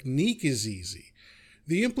technique is easy.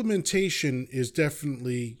 The implementation is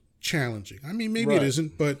definitely challenging. I mean, maybe Right. it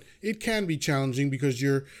isn't, but it can be challenging because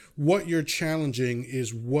what you're challenging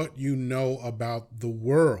is what you know about the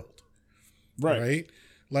world. Right?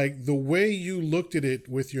 Like the way you looked at it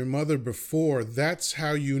with your mother before, that's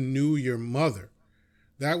how you knew your mother.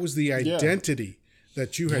 That was the identity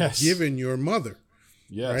that you had given your mother.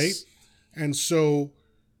 Yes. Right? And so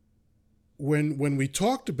when we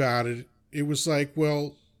talked about it, it was like,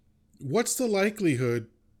 well, what's the likelihood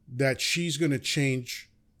that she's going to change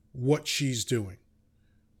what she's doing?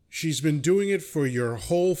 She's been doing it for your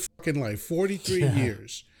whole fucking life, 43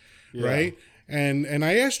 years, right? And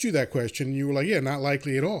I asked you that question, and you were like, yeah, not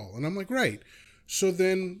likely at all. And I'm like, right. So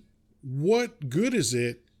then what good is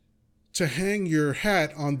it to hang your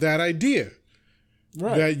hat on that idea?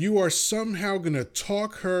 Right. That you are somehow going to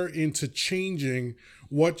talk her into changing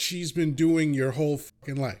what she's been doing your whole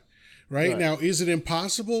fucking life. Right? Now, is it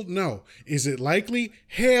impossible? No. Is it likely?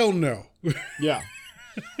 Hell no. Yeah.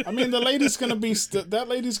 I mean, that lady's gonna be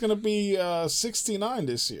 69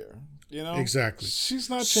 this year. You know, exactly. She's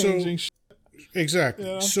not changing. Exactly.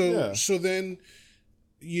 You know? So then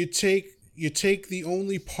you take the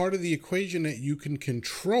only part of the equation that you can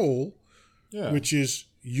control, which is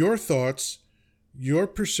your thoughts, your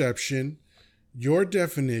perception, your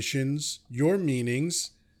definitions, your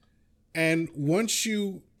meanings, and once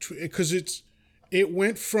you, because it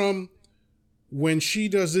went from when she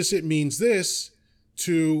does this it means this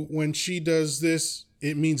to when she does this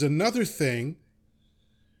it means another thing.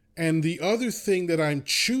 And the other thing that I'm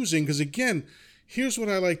choosing, because again, here's what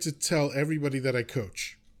I like to tell everybody that I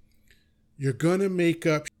coach. You're going to make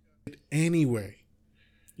up shit anyway.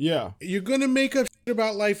 Yeah. You're going to make up shit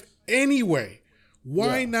about life anyway.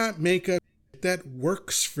 Why not make up shit that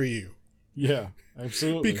works for you? Yeah,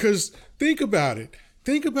 absolutely. Because think about it.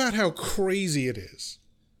 Think about how crazy it is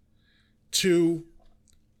to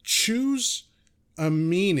choose a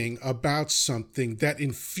meaning about something that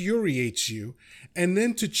infuriates you and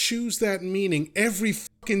then to choose that meaning every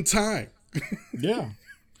fucking time. Yeah.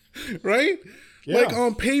 Right? Yeah. Like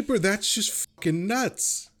on paper, that's just fucking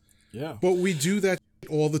nuts. Yeah. But we do that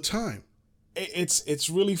all the time. It's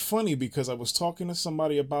really funny because I was talking to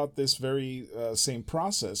somebody about this very same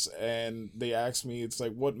process, and they asked me, it's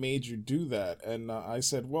like, what made you do that? And I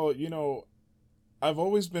said, well, you know, I've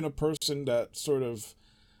always been a person that sort of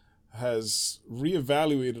has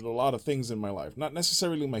reevaluated a lot of things in my life. Not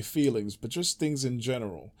necessarily my feelings, but just things in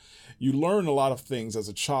general. You learn a lot of things as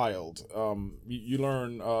a child. You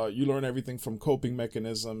learn everything from coping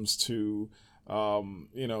mechanisms to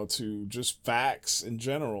to just facts in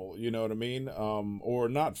general, you know what I mean? Or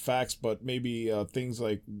not facts, but maybe things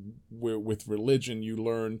like with religion, you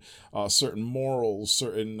learn certain morals,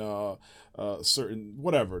 certain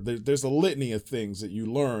whatever. There's a litany of things that you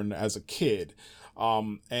learn as a kid,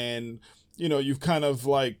 and you've kind of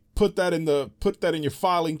like put that in your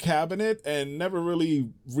filing cabinet and never really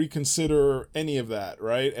reconsider any of that,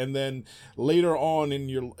 right? And then later on in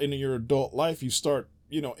your adult life, you start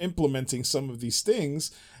implementing some of these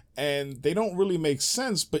things, and they don't really make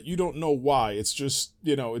sense, but you don't know why. It's just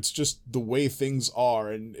the way things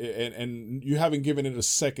are, and you haven't given it a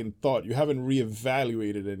second thought. You haven't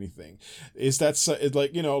reevaluated anything. Is that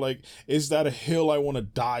is that a hill I want to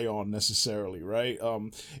die on necessarily, right?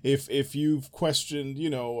 If you've questioned,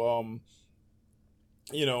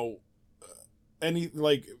 any,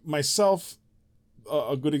 like myself,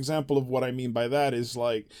 a good example of what I mean by that is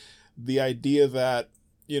like the idea that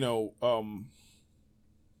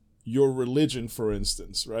your religion, for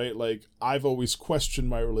instance, right? Like I've always questioned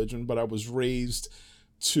my religion, but I was raised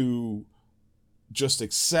to just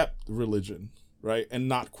accept religion, right? And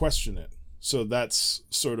not question it. So that's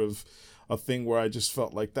sort of a thing where I just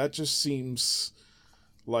felt like that just seems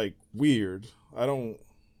like weird. I don't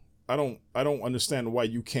understand why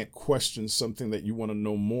you can't question something that you want to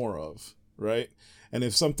know more of, right? And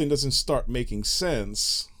if something doesn't start making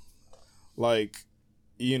sense, like,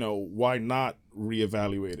 why not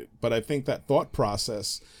reevaluate it? But I think that thought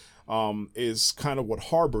process is kind of what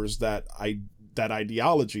harbors that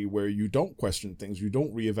ideology where you don't question things, you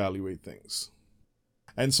don't reevaluate things.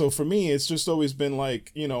 And so for me, it's just always been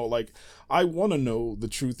like, I want to know the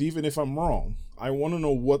truth, even if I'm wrong. I want to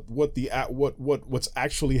know what's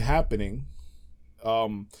actually happening,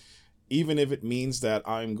 even if it means that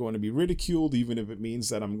I'm going to be ridiculed, even if it means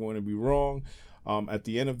that I'm going to be wrong. At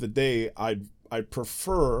the end of the day, I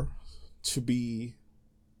prefer to be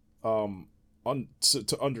to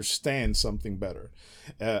understand something better,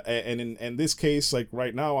 and in this case, like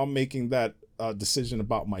right now, I'm making that decision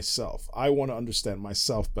about myself. I want to understand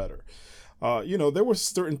myself better. There were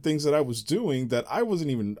certain things that I was doing that I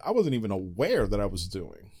wasn't even aware that I was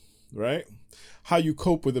doing, right? How you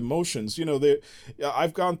cope with emotions.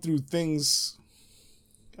 I've gone through things,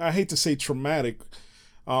 I hate to say traumatic,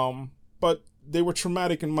 but they were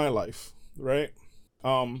traumatic in my life, right?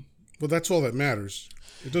 Well, that's all that matters.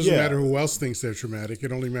 It doesn't matter who else thinks they're traumatic.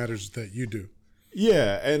 It only matters that you do.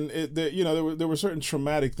 Yeah, and there were certain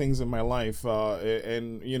traumatic things in my life,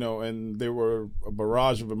 and there were a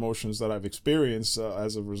barrage of emotions that I've experienced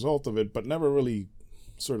as a result of it, but never really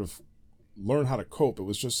sort of learned how to cope. It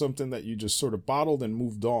was just something that you just sort of bottled and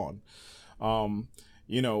moved on, and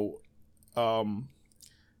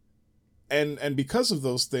because of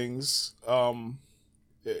those things, one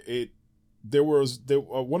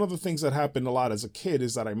of the things that happened a lot as a kid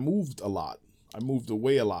is that I moved a lot. I moved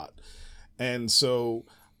away a lot. And so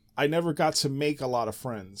I never got to make a lot of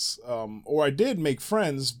friends, or I did make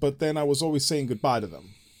friends, but then I was always saying goodbye to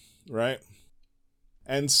them. Right.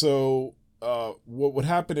 And so what would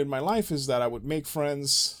happen in my life is that I would make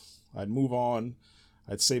friends. I'd move on.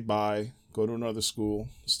 I'd say bye, go to another school,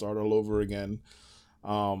 start all over again.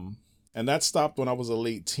 And that stopped when I was a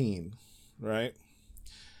late teen. Right.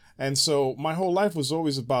 And so my whole life was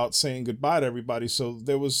always about saying goodbye to everybody. So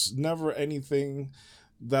there was never anything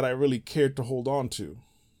that I really cared to hold on to.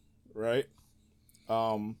 Right.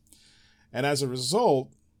 And as a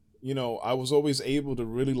result, I was always able to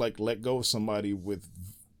really like let go of somebody with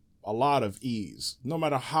a lot of ease, no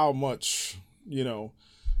matter how much, no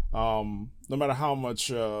matter how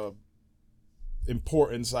much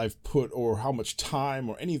importance I've put or how much time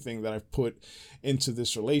or anything that I've put into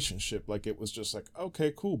this relationship. Like it was just like,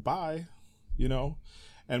 okay, cool, bye,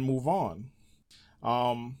 and move on.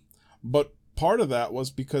 But part of that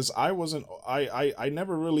was because I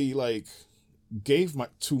never really like gave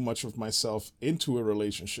too much of myself into a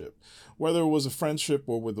relationship, whether it was a friendship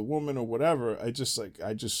or with a woman or whatever. I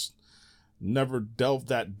just never delved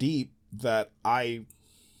that deep that I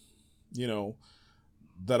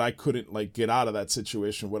couldn't like get out of that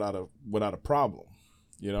situation without a problem,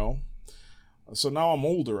 So now I'm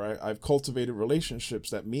older. I've cultivated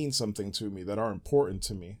relationships that mean something to me, that are important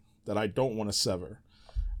to me, that I don't want to sever.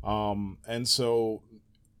 And so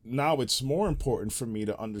now it's more important for me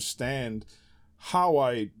to understand how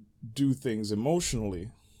I do things emotionally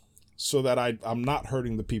so that I'm not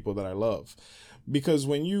hurting the people that I love. Because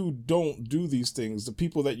when you don't do these things, the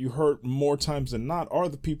people that you hurt more times than not are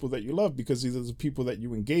the people that you love, because these are the people that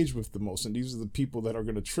you engage with the most. And these are the people that are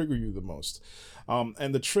going to trigger you the most.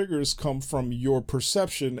 And the triggers come from your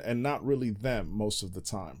perception and not really them most of the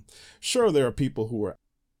time. Sure, there are people who are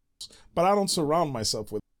but I don't surround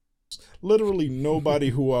myself with literally nobody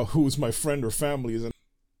who's my friend or family is.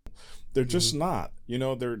 They're just not. You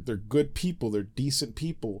know, they're good people. They're decent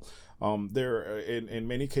people. They're in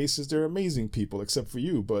many cases they're amazing people, except for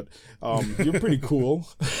you. But you're pretty cool.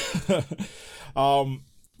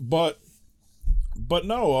 But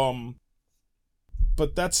no.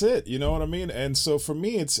 But that's it. You know what I mean? And so for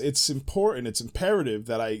me, it's important. It's imperative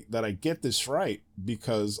that I get this right,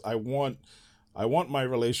 because I want my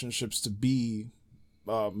relationships to be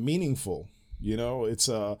meaningful. You know,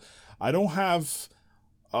 I don't have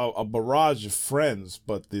a barrage of friends,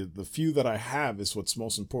 but the few that I have is what's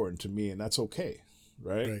most important to me, and that's okay,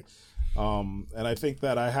 right? And I think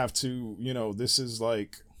that I have to, you know, this is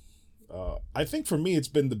like, I think for me it's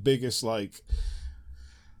been the biggest, like,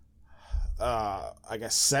 I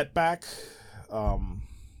guess setback.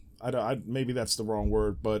 Maybe that's the wrong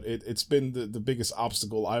word, but it's been the biggest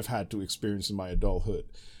obstacle I've had to experience in my adulthood.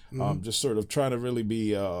 Just sort of trying to really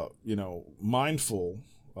be, you know, mindful,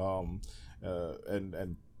 and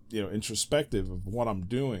you know, introspective of what I'm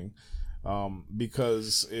doing,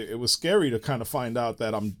 because it was scary to kind of find out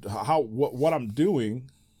that what I'm doing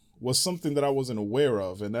was something that I wasn't aware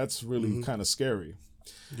of, and that's really kind of scary.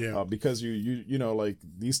 Yeah, because you know, like,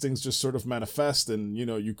 these things just sort of manifest, and you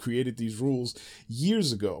know, you created these rules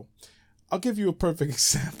years ago. I'll give you a perfect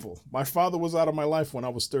example. My father was out of my life when I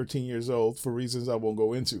was 13 years old for reasons I won't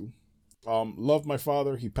go into. Loved my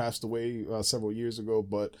father. He passed away several years ago,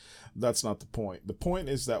 but that's not the point. The point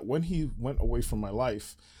is that when he went away from my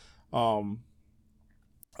life, I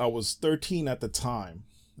was 13 at the time,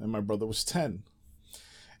 and my brother was 10.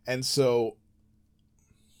 And so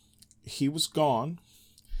he was gone.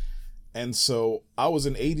 And so I was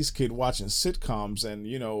an 80s kid watching sitcoms, and,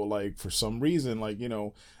 you know, like, for some reason, like, you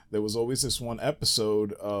know, there was always this one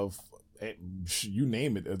episode of, you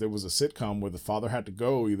name it, there was a sitcom where the father had to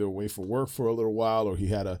go either away for work for a little while, or he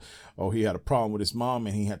had a problem with his mom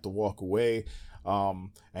and he had to walk away.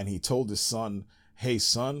 And he told his son, "Hey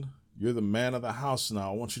son, you're the man of the house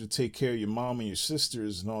now. I want you to take care of your mom and your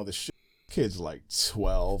sisters and all this shit." Kid's like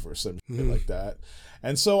 12 or something like that.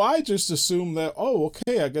 And so I just assumed that, oh,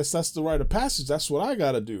 okay, I guess that's the rite of passage. That's what I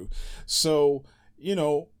got to do. So, you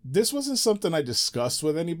know, this wasn't something I discussed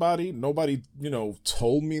with anybody. Nobody, you know,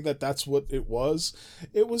 told me that that's what it was.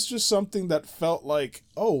 It was just something that felt like,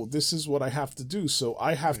 oh, this is what I have to do. So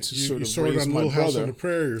I have to sort of raise my brother. House on the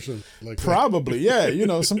Prairie or something like that. Probably, yeah. You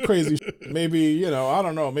know, some crazy maybe, you know, I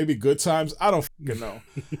don't know, maybe Good Times. I don't fucking know.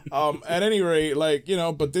 At any rate, like, you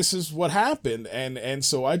know, but this is what happened. And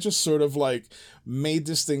so I just sort of like made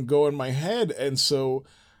this thing go in my head. And so,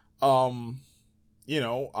 you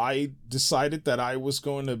know, I decided that I was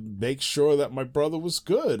going to make sure that my brother was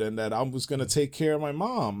good and that I was going to take care of my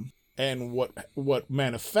mom. And what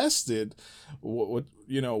manifested, what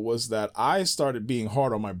you know, was that I started being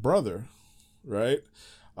hard on my brother, right?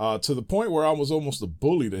 To the point where I was almost a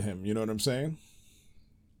bully to him. You know what I'm saying?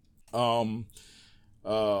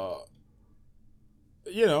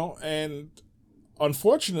 You know, and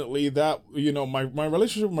unfortunately that, you know, my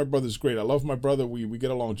relationship with my brother is great. I love my brother. We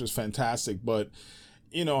get along just fantastic. But,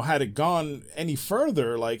 you know, had it gone any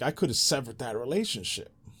further, like, I could have severed that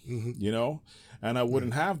relationship, you know, and I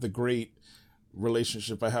wouldn't have the great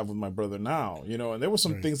relationship I have with my brother now, you know. And there were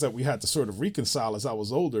some things that we had to sort of reconcile as I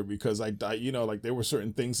was older, because I you know, like, there were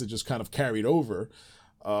certain things that just kind of carried over,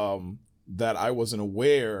 that I wasn't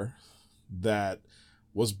aware that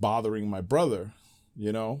was bothering my brother,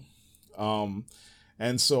 you know.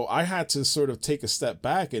 And so I had to sort of take a step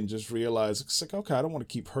back and just realize, it's like, okay, I don't want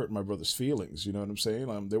to keep hurting my brother's feelings. You know what I'm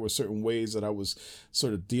saying? There were certain ways that I was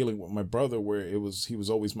sort of dealing with my brother where he was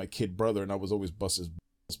always my kid brother and I was always bust his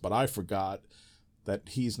balls, but I forgot that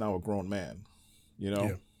he's now a grown man, you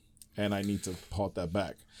know, and I need to halt that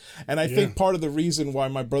back. And I think part of the reason why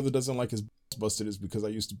my brother doesn't like his balls busted is because I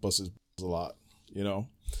used to bust his balls a lot, you know.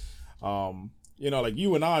 You know, like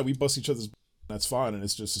you and I, we bust each other's balls. That's fine, and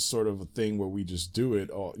it's just a sort of a thing where we just do it,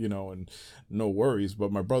 all, you know, and no worries. But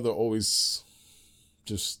my brother always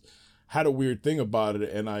just had a weird thing about it,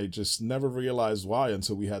 and I just never realized why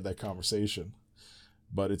until we had that conversation.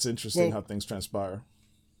 But it's interesting how things transpire.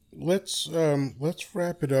 Let's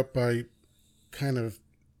wrap it up by kind of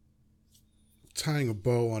tying a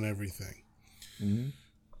bow on everything.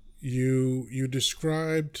 You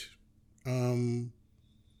described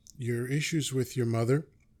your issues with your mother.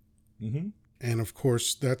 And of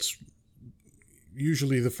course, that's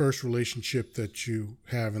usually the first relationship that you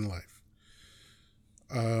have in life.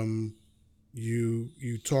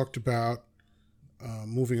 You talked about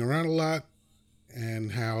moving around a lot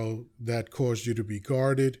and how that caused you to be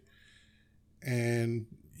guarded. And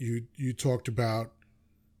you talked about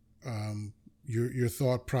your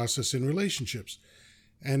thought process in relationships.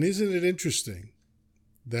 And isn't it interesting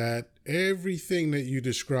that everything that you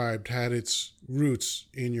described had its roots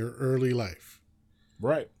in your early life?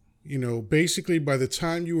 Right. You know, basically by the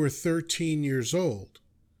time you were 13 years old,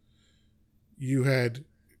 you had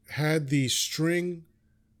the string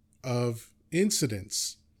of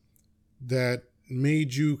incidents that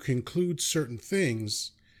made you conclude certain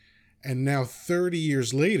things. And now 30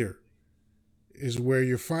 years later is where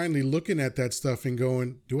you're finally looking at that stuff and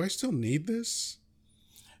going, do I still need this?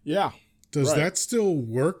 Yeah. Does right. that still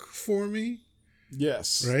work for me?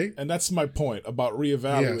 Yes. Right. And that's my point about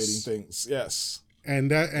reevaluating things. Yes.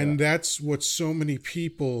 And that's what so many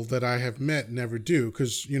people that I have met never do.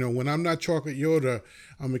 Because, you know, when I'm not Chocolate Yoddah,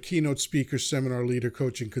 I'm a keynote speaker, seminar leader,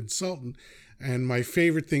 coach, and consultant. And my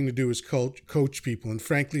favorite thing to do is coach people. And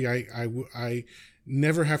frankly, I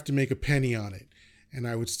never have to make a penny on it. And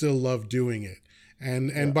I would still love doing it.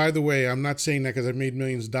 And by the way, I'm not saying that because I made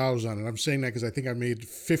millions of dollars on it. I'm saying that because I think I made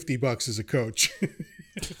 $50 as a coach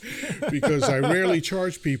because I rarely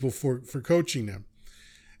charge people for coaching them.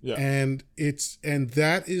 Yeah. And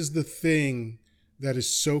that is the thing that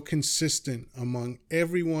is so consistent among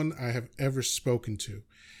everyone I have ever spoken to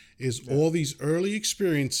is all these early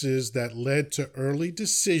experiences that led to early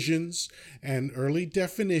decisions and early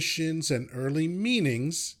definitions and early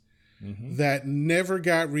meanings that never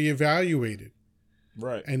got reevaluated.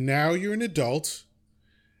 Right. And now you're an adult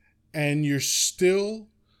and you're still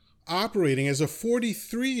operating as a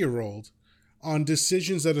 43-year-old on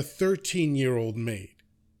decisions that a 13-year-old made.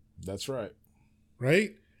 That's right.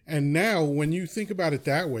 Right? And now when you think about it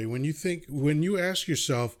that way, when you ask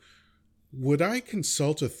yourself, would I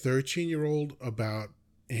consult a 13-year-old about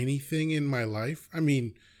anything in my life? I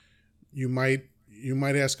mean, you might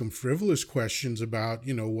ask them frivolous questions about,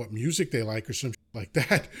 you know, what music they like or something like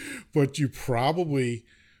that, but you probably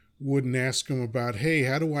wouldn't ask them about, hey,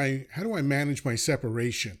 how do I manage my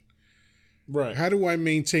separation? Right. How do I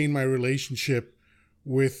maintain my relationship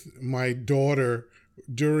with my daughter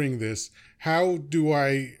during this? How do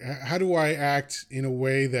I act in a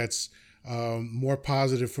way that's more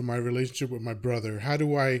positive for my relationship with my brother? How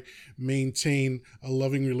do I maintain a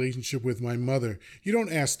loving relationship with my mother? You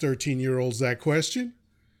don't ask 13-year-olds that question.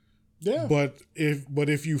 Yeah. But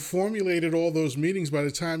if you formulated all those meetings by the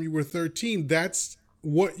time you were 13, that's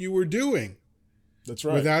what you were doing. That's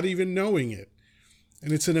right. Without even knowing it.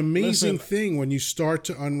 And it's an amazing thing when you start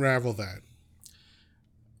to unravel that.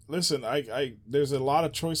 Listen, I there's a lot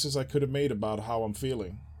of choices I could have made about how I'm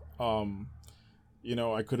feeling. You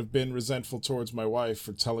know, I could have been resentful towards my wife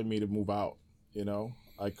for telling me to move out. You know,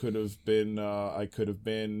 I could have been,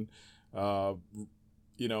 you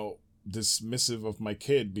know, dismissive of my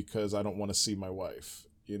kid because I don't want to see my wife.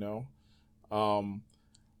 You know,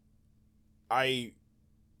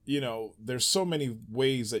 you know, there's so many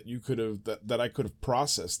ways that you could have that I could have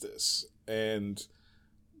processed this, and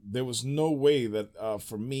there was no way that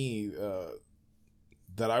for me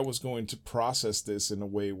that I was going to process this in a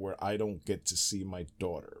way where I don't get to see my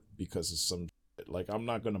daughter because of some shit. Like, I'm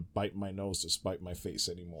not going to bite my nose to spite my face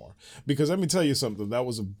anymore. Because let me tell you something, that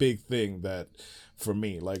was a big thing that for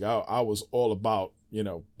me, like I was all about, you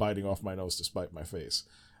know, biting off my nose to spite my face.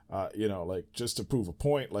 You know, like just to prove a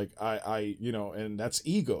point, like I, you know, and that's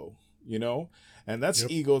ego, you know, and that's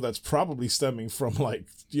ego that's probably stemming from like,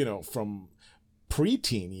 you know, from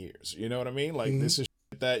preteen years, you know what I mean? Like this is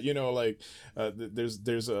that, you know, like there's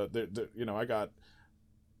you know, I got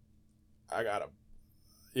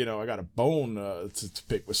a bone to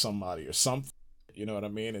pick with somebody or something, you know what I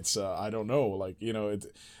mean? It's I don't know, like, you know,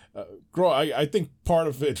 I think part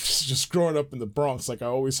of it is just growing up in the Bronx. Like I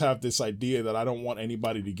always have this idea that I don't want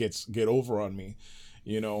anybody to get over on me,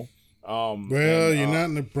 you know. You're not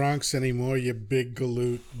in the Bronx anymore, you big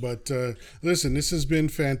galoot. But listen, this has been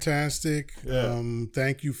fantastic. Yeah.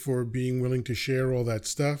 Thank you for being willing to share all that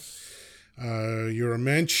stuff. You're a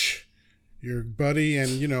mensch, you're a buddy, and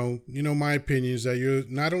you know my opinion is that you're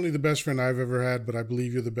not only the best friend I've ever had, but I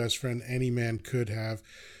believe you're the best friend any man could have.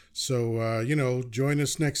 So you know, join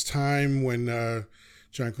us next time when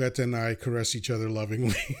Chancleta and I caress each other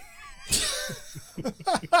lovingly.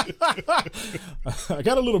 I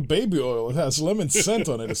got a little baby oil. It has lemon scent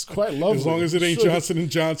on it. It's quite lovely. As long as it ain't Johnson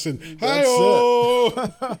 & Johnson. Hi-oh!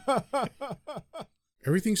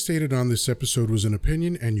 Everything stated on this episode was an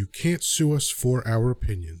opinion, and you can't sue us for our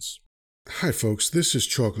opinions. Hi, folks. This is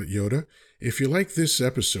Chocolate Yoddah. If you like this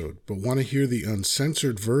episode but want to hear the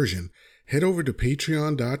uncensored version, head over to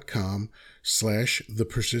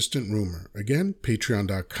patreon.com/thepersistentrumor. Again,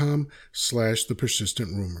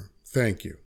 patreon.com/thepersistentRumor. Thank you.